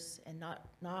orders and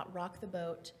not rock the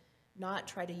boat, not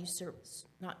try to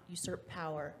usurp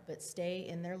power, but stay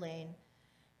in their lane.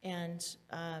 And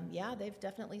yeah, they've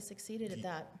definitely succeeded at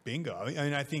that. Bingo. I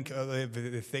mean, I think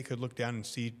if they could look down and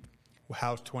see what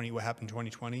happened in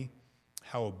 2020,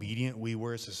 how obedient we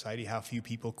were as a society, how few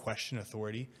people question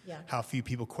authority, Yeah. how few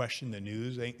people question the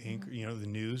news, the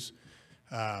news.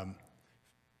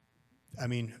 I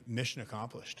mean, mission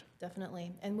accomplished.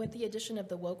 Definitely. And with the addition of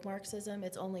the woke Marxism,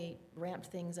 it's only ramped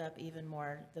things up even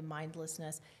more, the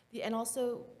mindlessness. And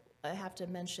also, I have to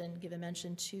give a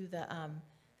mention to the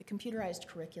computerized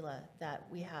curricula that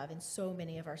we have in so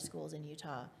many of our schools in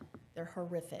Utah. They're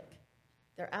horrific.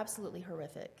 They're absolutely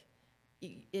horrific.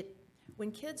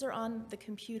 When kids are on the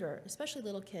computer, especially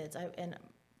little kids, I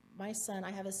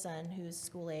have a son who's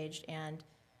school-aged, and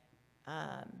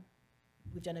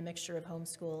we've done a mixture of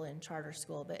homeschool and charter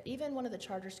school, but even one of the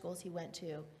charter schools he went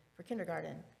to for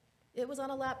kindergarten, it was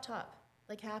on a laptop,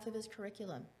 like half of his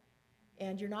curriculum.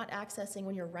 And you're not accessing,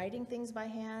 when you're writing things by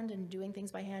hand and doing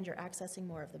things by hand, you're accessing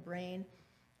more of the brain.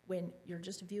 When you're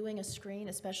just viewing a screen,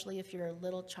 especially if you're a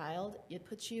little child, it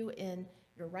puts you in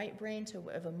your right brain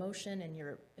of emotion, and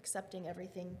you're accepting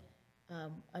everything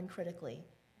uncritically.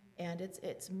 And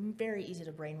it's very easy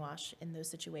to brainwash in those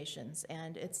situations.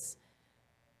 And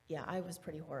yeah, I was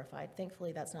pretty horrified.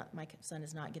 Thankfully, my son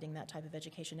is not getting that type of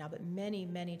education now, but many,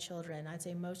 many children, I'd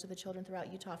say most of the children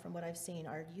throughout Utah, from what I've seen,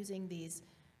 are using these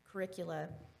curricula,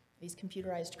 these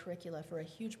computerized curricula, for a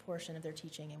huge portion of their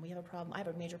teaching. And we have a problem. I have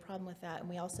a major problem with that. And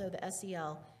we also, the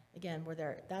SEL, again,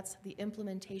 that's the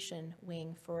implementation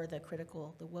wing for the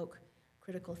woke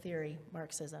critical theory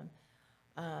Marxism.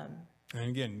 And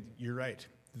again, you're right.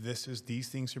 These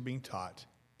things are being taught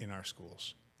in our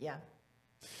schools. Yeah.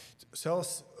 Tell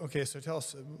us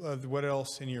what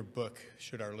else in your book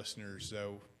should our listeners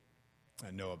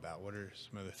know about? What are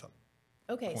some other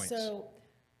points? So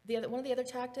one of the other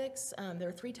tactics, there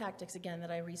are 3 tactics, again,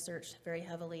 that I researched very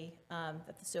heavily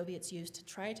that the Soviets used to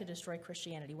try to destroy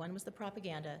Christianity. One was the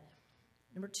propaganda.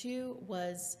 Number 2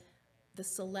 was the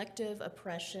selective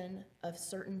oppression of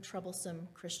certain troublesome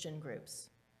Christian groups.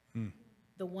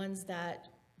 The ones that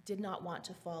did not want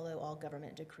to follow all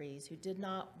government decrees, who did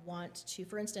not want to,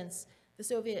 for instance, the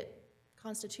Soviet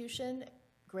Constitution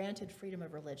granted freedom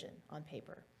of religion on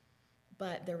paper.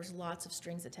 But there was lots of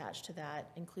strings attached to that,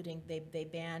 including they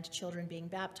banned children being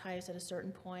baptized at a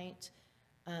certain point.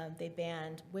 They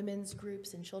banned women's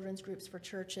groups and children's groups for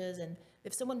churches. And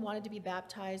if someone wanted to be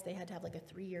baptized, they had to have like a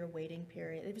 3-year waiting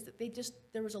period.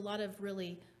 There was a lot of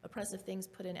really oppressive things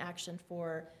put in action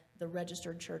for the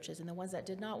registered churches. And the ones that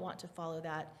did not want to follow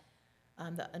that,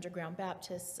 the underground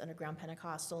Baptists, underground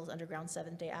Pentecostals, underground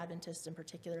Seventh-day Adventists in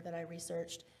particular that I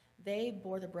researched, they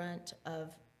bore the brunt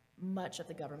of much of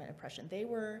the government oppression. They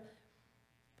were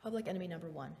public enemy number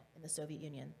 1 in the Soviet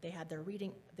Union. They had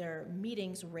their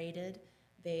meetings raided.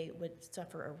 They would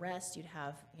suffer arrest. You'd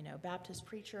have, Baptist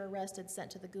preacher arrested,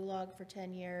 sent to the Gulag for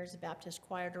 10 years, a Baptist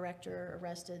choir director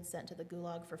arrested, sent to the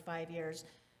Gulag for 5 years,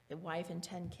 a wife and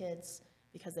 10 kids,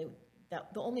 because the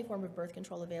only form of birth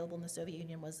control available in the Soviet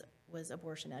Union was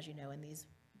abortion, as you know, and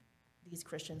these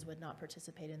Christians would not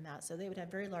participate in that. So they would have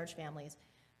very large families.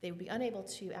 They would be unable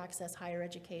to access higher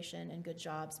education and good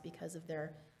jobs because of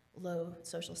their low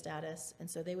social status, and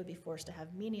so they would be forced to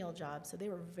have menial jobs. So they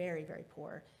were very, very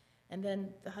poor. And then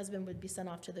the husband would be sent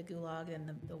off to the Gulag, and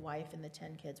the wife and the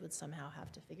 10 kids would somehow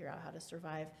have to figure out how to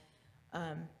survive.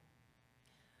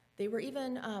 They were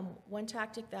even, one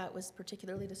tactic that was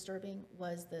particularly disturbing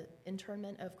was the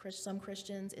internment of some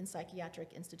Christians in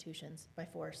psychiatric institutions by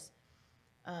force,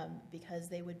 because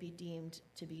they would be deemed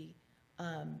to be,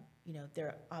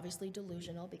 they're obviously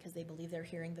delusional because they believe they're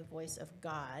hearing the voice of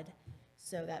God.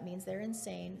 So that means they're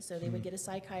insane. So they would get a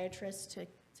psychiatrist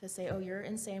to say, oh, you're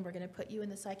insane. We're going to put you in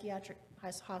the psychiatric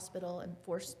hospital and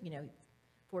force you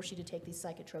to take these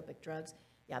psychotropic drugs.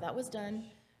 Yeah, that was done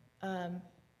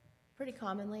pretty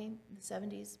commonly in the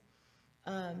 70s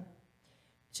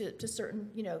to certain,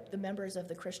 the members of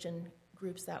the Christian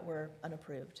groups that were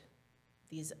unapproved,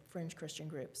 these fringe Christian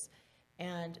groups.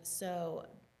 And so,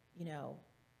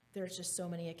 there's just so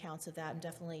many accounts of that, and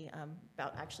definitely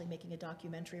about actually making a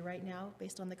documentary right now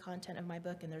based on the content of my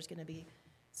book, and there's going to be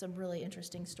some really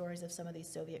interesting stories of some of these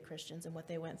Soviet Christians and what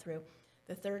they went through.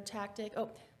 The third tactic,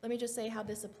 let me just say how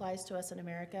this applies to us in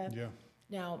America. Yeah.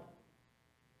 Now,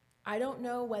 I don't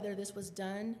know whether this was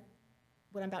done,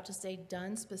 what I'm about to say,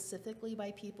 done specifically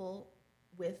by people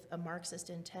with a Marxist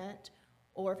intent,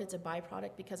 or if it's a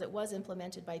byproduct, because it was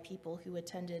implemented by people who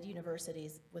attended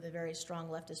universities with a very strong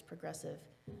leftist progressive.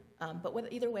 But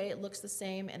either way, it looks the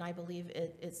same, and I believe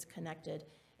it's connected.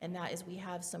 And that is, we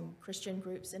have some Christian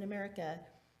groups in America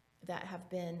that have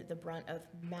been the brunt of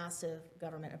massive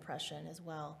government oppression as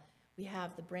well. We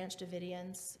have the Branch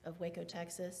Davidians of Waco,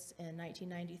 Texas in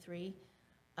 1993.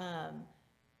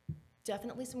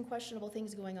 Definitely some questionable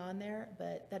things going on there,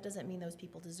 but that doesn't mean those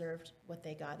people deserved what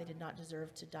they got. They did not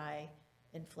deserve to die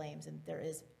in flames, and there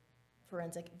is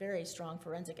very strong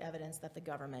forensic evidence that the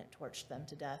government torched them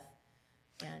to death.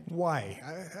 And why?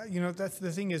 That's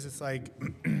the thing is, it's like,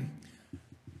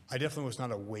 I definitely was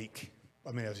not awake.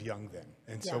 I mean, I was young then.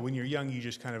 And so when you're young, you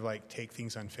just kind of like take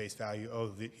things on face value.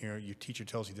 Oh, your teacher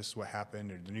tells you this is what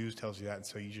happened, or the news tells you that. And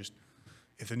so you just,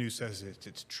 if the news says it,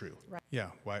 it's true. Right. Yeah.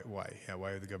 Why? Yeah.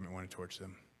 Why would the government want to torch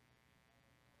them?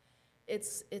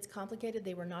 It's complicated.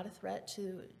 They were not a threat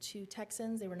to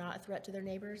Texans. They were not a threat to their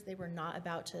neighbors. They were not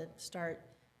about to start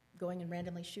going and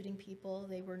randomly shooting people.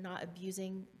 They were not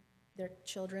abusing their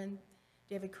children.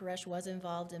 David Koresh was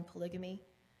involved in polygamy,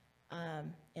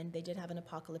 and they did have an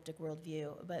apocalyptic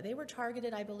worldview. But they were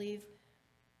targeted, I believe.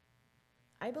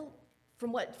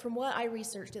 From what I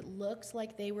researched, it looks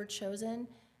like they were chosen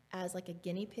as like a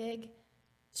guinea pig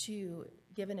to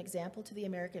give an example to the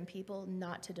American people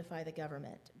not to defy the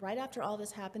government. Right after all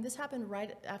this happened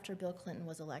right after Bill Clinton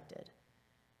was elected,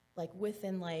 like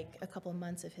within like a couple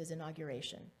months of his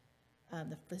inauguration,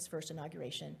 his first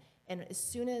inauguration. And as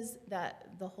soon as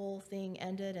the whole thing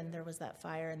ended and there was that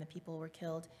fire and the people were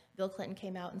killed, Bill Clinton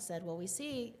came out and said, well, we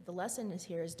see the lesson is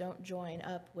here is don't join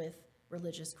up with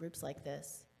religious groups like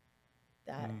this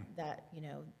that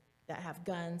have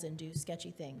guns and do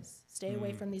sketchy things. Stay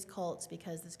away from these cults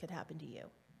because this could happen to you.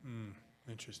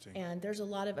 Interesting. And there's a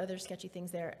lot of other sketchy things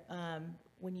there.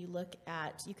 When you look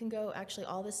at, you can go, actually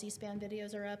all the C-SPAN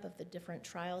videos are up of the different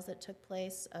trials that took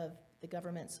place of the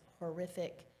government's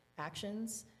horrific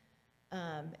actions.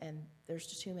 And there's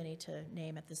just too many to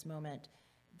name at this moment.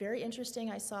 Very interesting,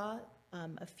 I saw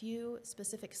a few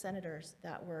specific senators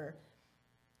that were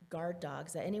guard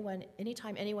dogs, that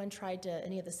anytime anyone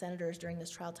any of the senators during this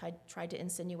trial tried to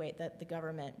insinuate that the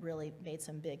government really made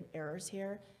some big errors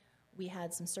here, we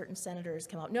had some certain senators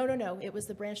come out, no, it was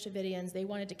the Branch Davidians, they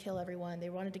wanted to kill everyone, they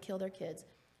wanted to kill their kids.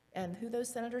 And who those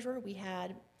senators were, we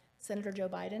had Senator Joe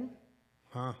Biden.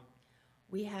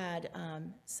 We had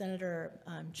Senator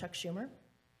Chuck Schumer.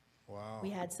 Wow. We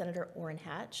had Senator Orrin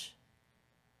Hatch.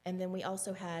 And then we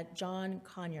also had John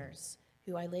Conyers,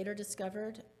 who I later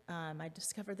discovered, I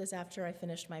discovered this after I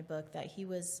finished my book, that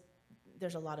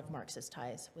there's a lot of Marxist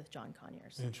ties with John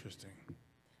Conyers. Interesting.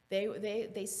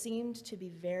 They seemed to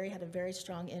be had a very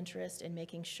strong interest in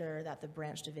making sure that the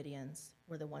Branch Davidians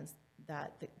were the ones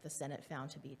that the Senate found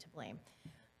to be to blame.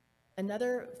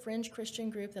 Another fringe Christian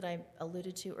group that I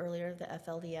alluded to earlier, the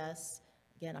FLDS,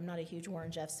 again, I'm not a huge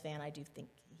Warren Jeffs fan. I do think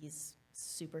he's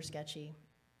super sketchy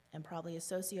and probably a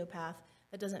sociopath.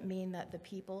 That doesn't mean that the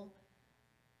people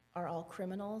are all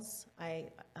criminals.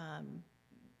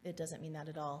 It doesn't mean that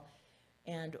at all.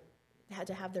 And had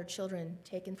to have their children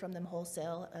taken from them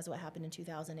wholesale, as what happened in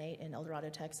 2008 in El Dorado,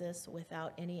 Texas,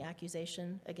 without any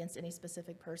accusation against any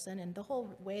specific person. And the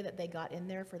whole way that they got in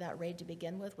there for that raid to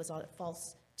begin with was a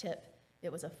false tip.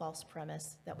 It was a false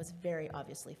premise that was very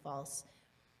obviously false.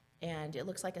 And it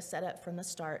looks like a setup from the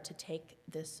start to take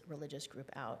this religious group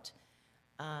out.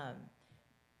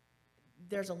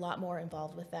 There's a lot more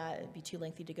involved with that. It'd be too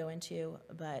lengthy to go into,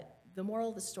 but the moral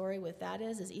of the story with that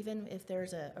is even if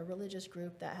there's a religious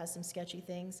group that has some sketchy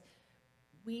things,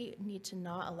 we need to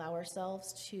not allow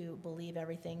ourselves to believe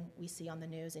everything we see on the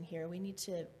news and hear. We need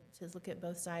to look at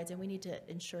both sides, and we need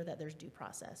to ensure that there's due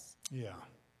process. Yeah.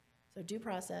 So due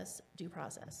process, due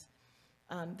process.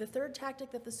 The third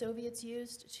tactic that the Soviets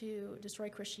used to destroy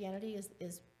Christianity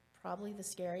is probably the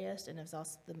scariest, and is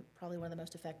also probably one of the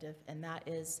most effective, and that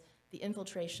is the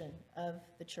infiltration of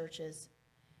the churches.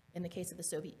 In the case of the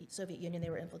Soviet Union, they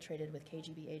were infiltrated with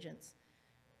KGB agents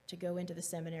to go into the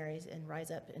seminaries and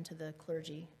rise up into the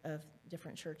clergy of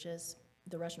different churches.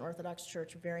 The Russian Orthodox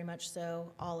Church, very much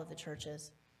so, all of the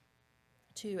churches,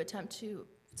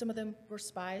 some of them were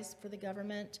spies for the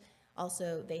government.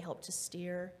 Also, they helped to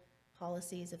steer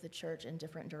policies of the church in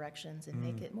different directions and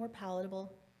make it more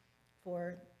palatable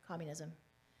for communism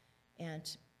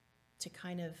and to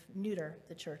kind of neuter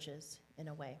the churches in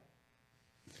a way.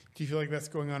 Do you feel like that's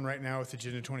going on right now with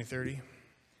Agenda 2030?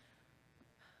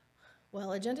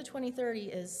 Well, Agenda 2030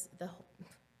 is the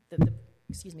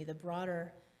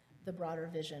broader the broader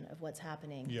vision of what's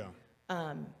happening.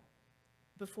 Yeah.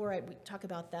 Before we talk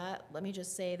about that, let me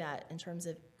just say that in terms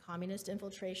of communist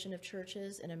infiltration of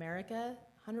churches in America,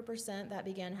 100% that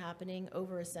began happening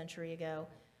over a century ago.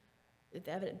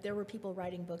 There were people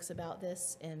writing books about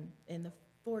this in the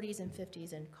 40s and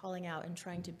 50s and calling out and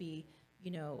trying to be,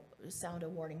 sound a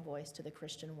warning voice to the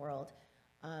Christian world.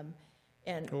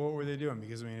 And Well, what were they doing?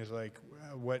 Because I mean, it's like,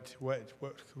 what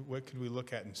could we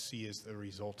look at and see as the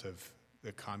result of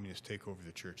the communist takeover of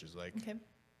the churches? Like, okay,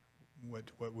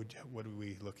 what are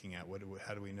we looking at?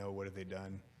 How do we know? What have they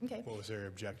done? okay. What was their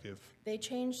objective? They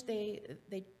changed.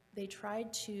 They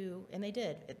tried to, and they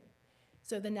did.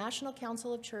 So the National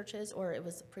Council of Churches, or it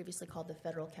was previously called the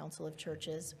Federal Council of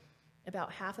Churches,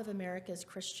 about half of America's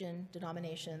Christian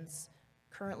denominations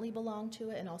currently belong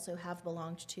to it and also have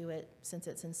belonged to it since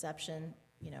its inception,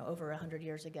 over 100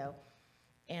 years ago.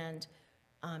 And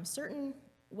certain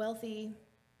wealthy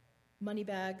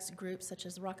moneybags groups such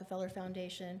as the Rockefeller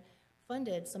Foundation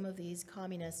funded some of these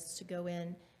communists to go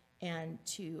in and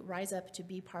to rise up to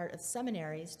be part of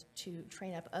seminaries to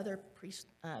train up other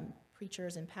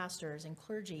preachers and pastors and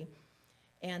clergy.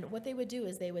 And what they would do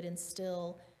is they would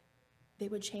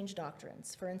change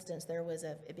doctrines. For instance,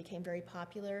 it became very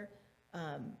popular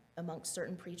amongst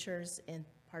certain preachers in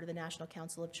part of the National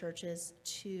Council of Churches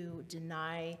to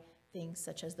deny things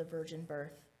such as the virgin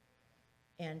birth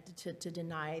and to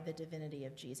deny the divinity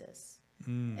of Jesus.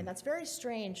 And that's very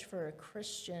strange for a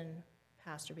Christian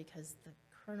pastor, because the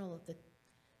kernel of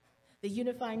the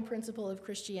unifying principle of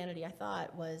Christianity, I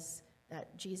thought, was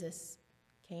that Jesus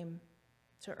came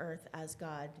to earth as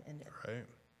God and Right.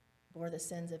 bore the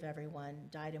sins of everyone,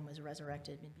 died and was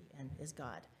resurrected and is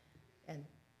God.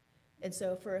 And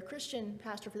so for a Christian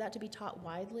pastor, for that to be taught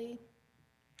widely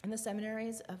in the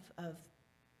seminaries of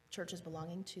churches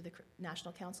belonging to the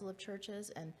National Council of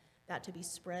Churches, and that to be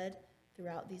spread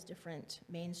throughout these different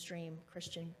mainstream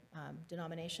Christian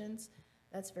denominations,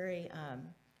 that's very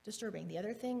disturbing. The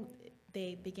other thing,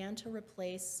 they began to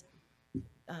replace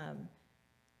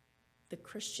the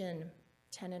Christian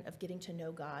tenet of getting to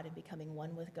know God and becoming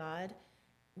one with God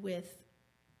with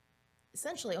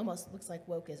essentially almost looks like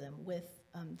wokeism, with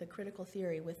the critical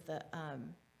theory, with the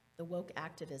woke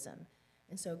activism.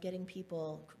 And so getting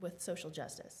people with social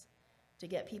justice, to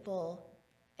get people,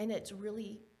 and it's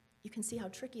really, you can see how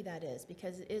tricky that is,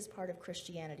 because it is part of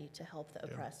Christianity to help the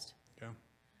oppressed. Yeah.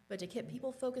 But to get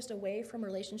people focused away from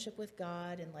relationship with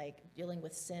God and like dealing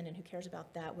with sin and who cares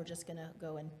about that, we're just gonna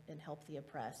go and help the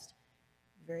oppressed.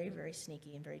 Very, very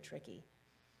sneaky and very tricky.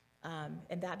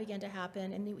 And that began to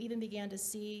happen, and you even began to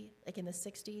see, like in the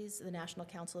 60s, the National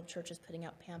Council of Churches putting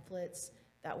out pamphlets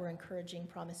that were encouraging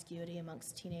promiscuity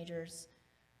amongst teenagers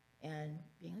and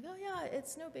being like, oh yeah,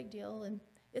 it's no big deal, and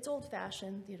it's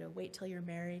old-fashioned, wait till you're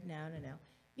married,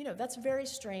 no. That's very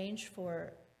strange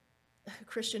for a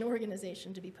Christian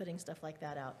organization to be putting stuff like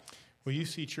that out. Well, you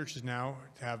see churches now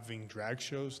having drag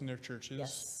shows in their churches.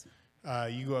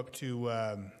 Yes. You go up to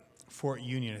Fort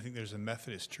Union. I think there's a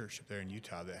Methodist church up there in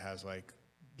Utah that has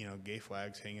gay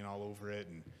flags hanging all over it,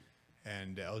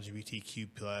 and LGBTQ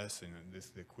plus and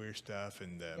the queer stuff,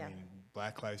 and Yeah.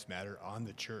 Black Lives Matter on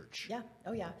the church. Yeah,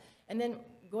 oh yeah. And then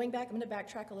going back, I'm going to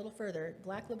backtrack a little further.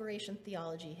 Black liberation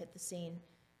theology hit the scene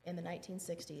in the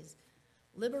 1960s.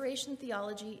 Liberation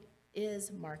theology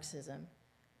is Marxism.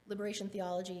 Liberation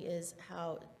theology is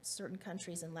how certain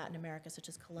countries in Latin America, such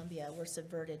as Colombia, were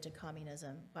subverted to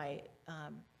communism by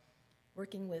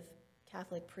working with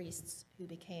Catholic priests who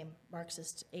became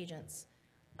Marxist agents,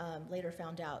 later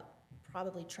found out,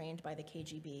 probably trained by the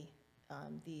KGB,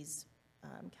 these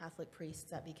Catholic priests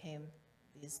that became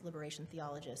these liberation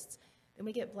theologists. Then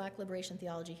we get Black liberation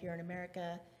theology here in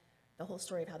America. The whole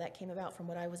story of how that came about, from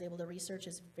what I was able to research,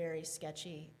 is very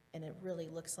sketchy, and it really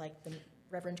looks like the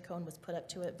Reverend Cohn was put up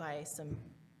to it by some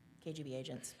KGB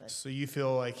agents. But So you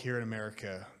feel like here in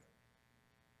America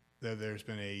that there's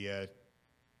been a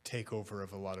takeover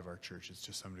of a lot of our churches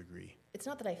to some degree? it's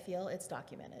not that I feel, it's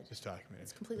documented. It's documented.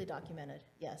 It's completely documented,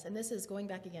 yes. And this is going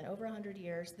back again over 100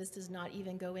 years. This does not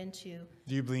even go into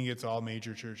Do you believe it's all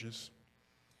major churches?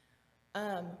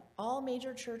 all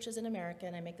major churches in America,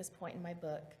 and I make this point in my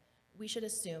book. We should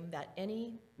assume that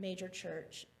any major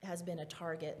church has been a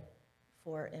target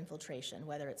for infiltration,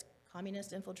 whether it's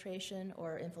communist infiltration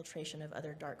or infiltration of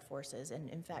other dark forces. And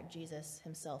in fact, Jesus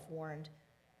himself warned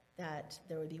that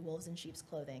there would be wolves in sheep's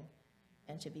clothing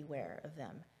and to beware of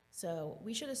them. So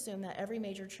we should assume that every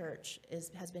major church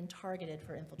has been targeted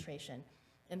for infiltration.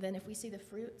 And then if we see the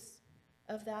fruits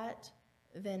of that,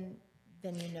 then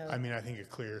you know. I mean, I think a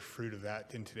clear fruit of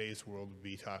that in today's world would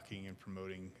be talking and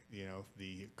promoting,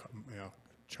 the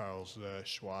Charles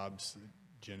Schwab's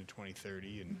Agenda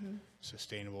 2030 and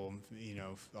sustainable,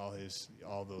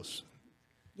 all those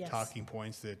Yes. talking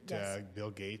points that Yes. Bill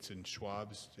Gates and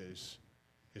Schwab is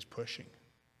pushing.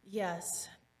 Yes,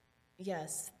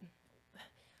 yes.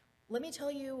 Let me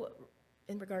tell you,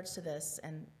 in regards to this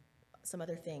and some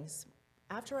other things,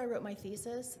 after I wrote my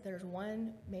thesis, there's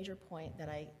one major point that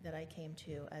I came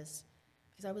to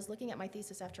because I was looking at my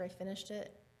thesis after I finished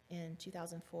it in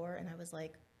 2004, and I was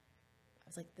like,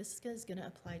 this is going to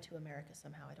apply to America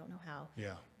somehow. I don't know how.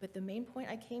 Yeah. But the main point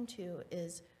I came to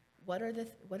is what are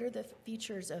the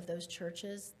features of those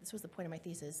churches? This was the point of my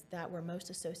thesis, that were most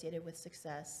associated with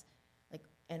success,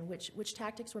 and which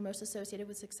tactics were most associated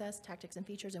with success, tactics and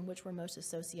features, and which were most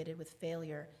associated with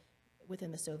failure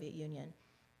within the Soviet Union.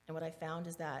 And what I found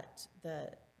is that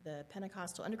the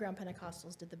underground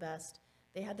Pentecostals did the best.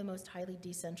 They had the most highly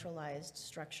decentralized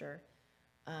structure,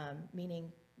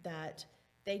 meaning that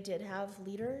they did have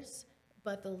leaders,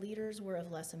 but the leaders were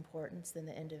of less importance than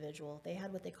the individual. They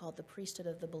had what they called the priesthood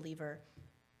of the believer,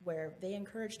 where they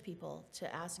encouraged people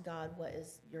to ask God, what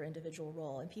is your individual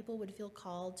role? And people would feel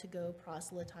called to go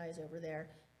proselytize over there,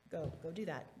 go do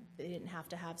that. They didn't have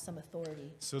to have some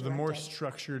authority. So the more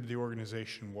structured the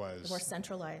organization was, the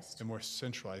more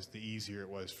centralized, the easier it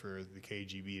was for the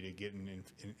KGB to get and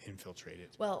infiltrate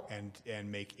it. Well,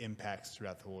 and make impacts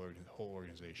throughout the whole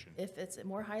organization. if it's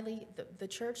more highly, the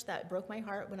church that broke my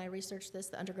heart when I researched this,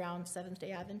 the underground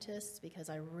Seventh-day Adventists, because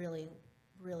I really,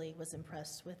 really was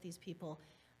impressed with these people,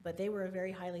 but they were a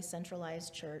very highly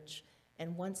centralized church,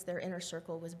 and once their inner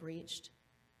circle was breached,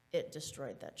 it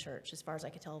destroyed that church. As far as I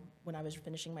could tell, when I was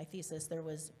finishing my thesis, there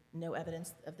was no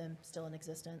evidence of them still in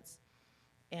existence.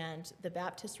 And the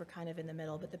Baptists were kind of in the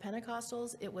middle, but the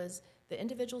Pentecostals, the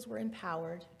individuals were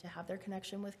empowered to have their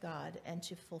connection with God and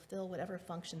to fulfill whatever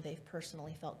function they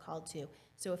personally felt called to.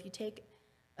 So if you take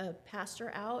a pastor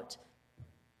out,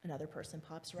 another person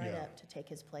pops right up to take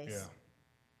his place.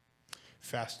 Yeah.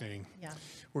 Fascinating. Yeah.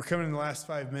 We're coming in the last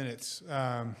 5 minutes.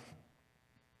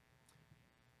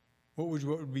 What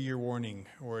would be your warning,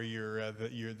 or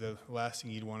the last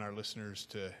thing you'd want our listeners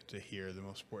to hear, the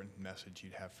most important message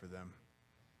you'd have for them?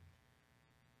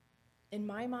 In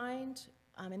my mind,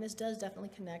 and this does definitely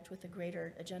connect with the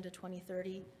greater Agenda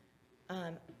 2030,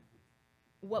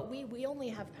 we only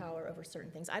have power over certain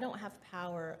things. I don't have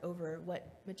power over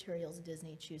what materials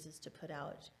Disney chooses to put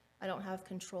out. I don't have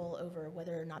control over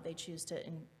whether or not they choose to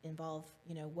involve,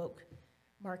 woke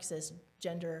Marxist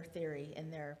gender theory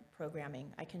in their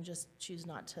programming. I can just choose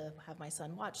not to have my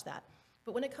son watch that.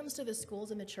 But when it comes to the schools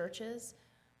and the churches,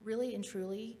 really and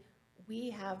truly,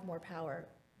 we have more power,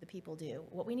 the people do.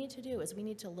 What we need to do is we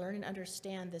need to learn and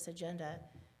understand this agenda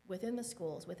within the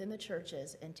schools, within the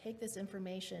churches, and take this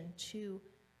information to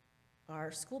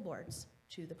our school boards,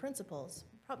 to the principals,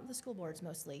 probably the school boards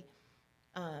mostly.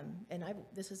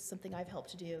 This is something I've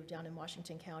helped to do down in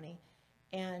Washington County.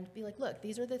 And be like, look,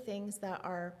 these are the things that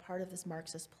are part of this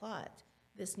Marxist plot.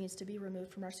 This needs to be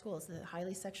removed from our schools. The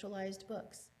highly sexualized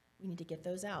books, we need to get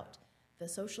those out. The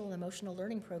social and emotional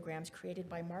learning programs created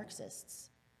by Marxists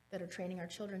that are training our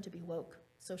children to be woke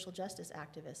social justice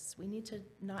activists, we need to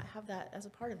not have that as a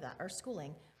part of that, our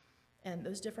schooling, and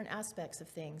those different aspects of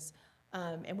things.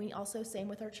 And we also, same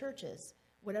with our churches.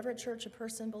 Whatever church a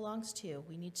person belongs to,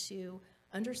 we need to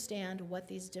understand what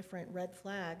these different red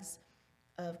flags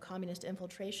of communist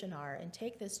infiltration are, and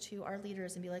take this to our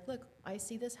leaders and be like, look, I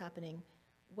see this happening.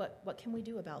 What can we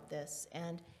do about this?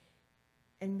 And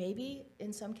maybe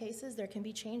in some cases there can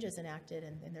be changes enacted,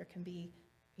 and there can be,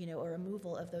 a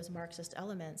removal of those Marxist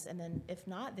elements. And then if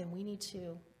not, then we need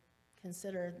to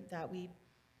consider that we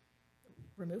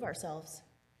remove ourselves.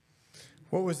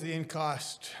 What was the end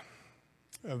cost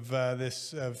of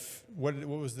this? Of what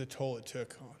was the toll it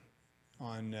took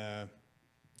on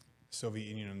Soviet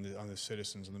Union, on the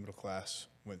citizens, on the middle class,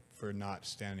 for not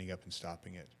standing up and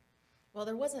stopping it? Well,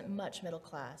 there wasn't much middle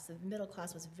class. The middle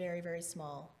class was very, very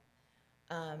small.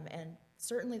 And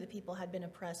certainly the people had been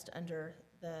oppressed under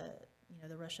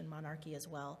the Russian monarchy as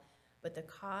well. But the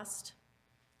cost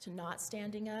to not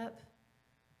standing up,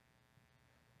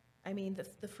 I mean,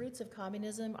 the fruits of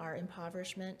communism are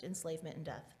impoverishment, enslavement, and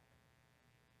death.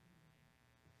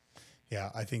 Yeah,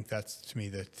 I think that's, to me,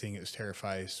 the thing that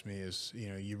terrifies me is,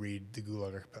 you read the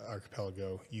Gulag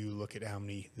Archipelago, you look at how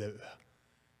many, they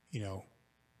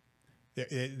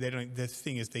don't, the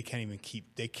thing is they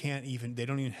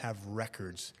don't even have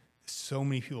records. So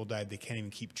many people died, they can't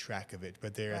even keep track of it,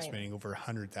 but they're estimating over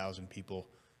 100,000 people,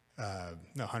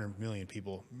 100 million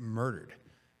people murdered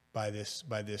by this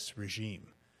regime.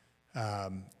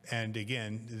 And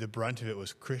again, the brunt of it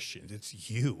was Christians. It's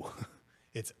you.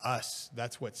 It's us.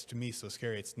 That's what's, to me, so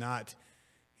scary. It's not,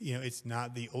 it's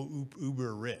not the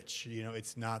uber rich.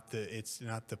 It's not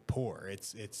the poor.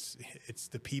 It's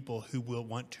the people who will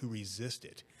want to resist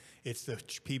it. It's the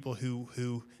people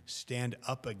who stand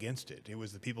up against it. It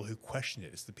was the people who questioned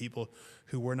it. It's the people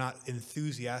who were not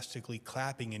enthusiastically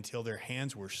clapping until their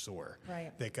hands were sore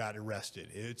that got arrested.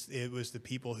 It was the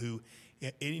people who,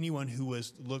 anyone who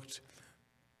was looked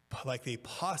like they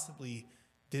possibly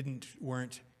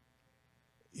weren't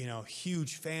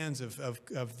huge fans of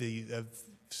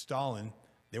Stalin,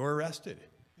 they were arrested.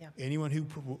 Yeah. Anyone who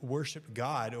worshipped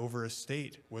God over a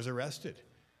state was arrested.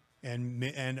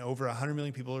 And over 100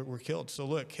 million people were killed. So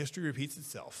look, history repeats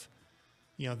itself.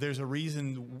 There's a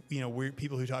reason, we're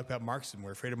people who talk about Marxism,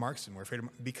 we're afraid of Marxism.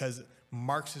 Because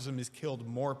Marxism has killed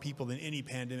more people than any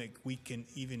pandemic we can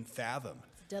even fathom.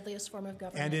 It's the deadliest form of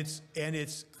government. And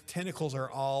its tentacles are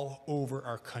all over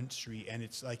our country, and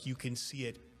it's like you can see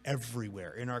it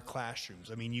everywhere in our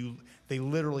classrooms. I mean, they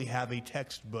literally have a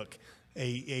textbook.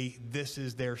 This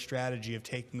is their strategy of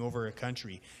taking over a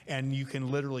country, and you can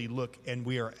literally look, and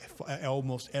we are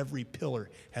almost every pillar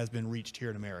has been reached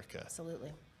here in America.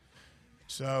 Absolutely.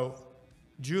 So,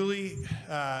 Julie,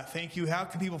 thank you. How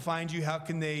can people find you? How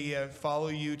can they follow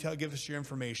you? Give us your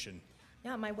information.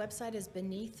 Yeah, my website is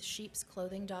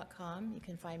beneathsheepsclothing.com. You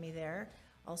can find me there.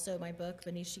 Also, my book,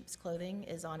 Beneath Sheep's Clothing,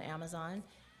 is on Amazon,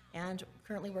 and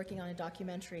currently working on a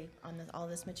documentary on all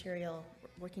this material,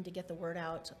 working to get the word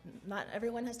out. Not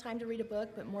everyone has time to read a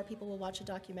book, but more people will watch a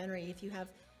documentary. If you have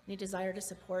any desire to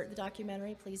support the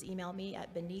documentary, please email me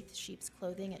at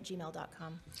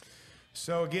beneathsheepsclothing@gmail.com.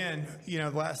 So again, the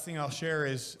last thing I'll share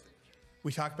is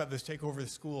we talk about this take over the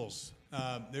schools.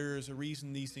 There's a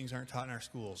reason these things aren't taught in our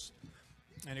schools.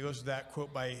 And it goes to that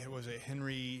quote by,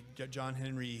 John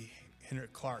Henry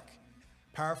Clark.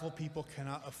 Powerful people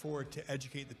cannot afford to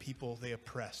educate the people they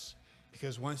oppress.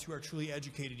 Because once you are truly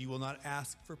educated, you will not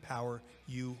ask for power,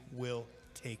 you will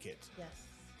take it. Yes.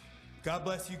 God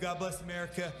bless you. God bless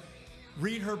America.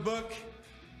 Read her book.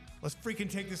 Let's freaking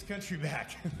take this country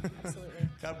back. Absolutely.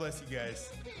 God bless you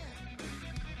guys.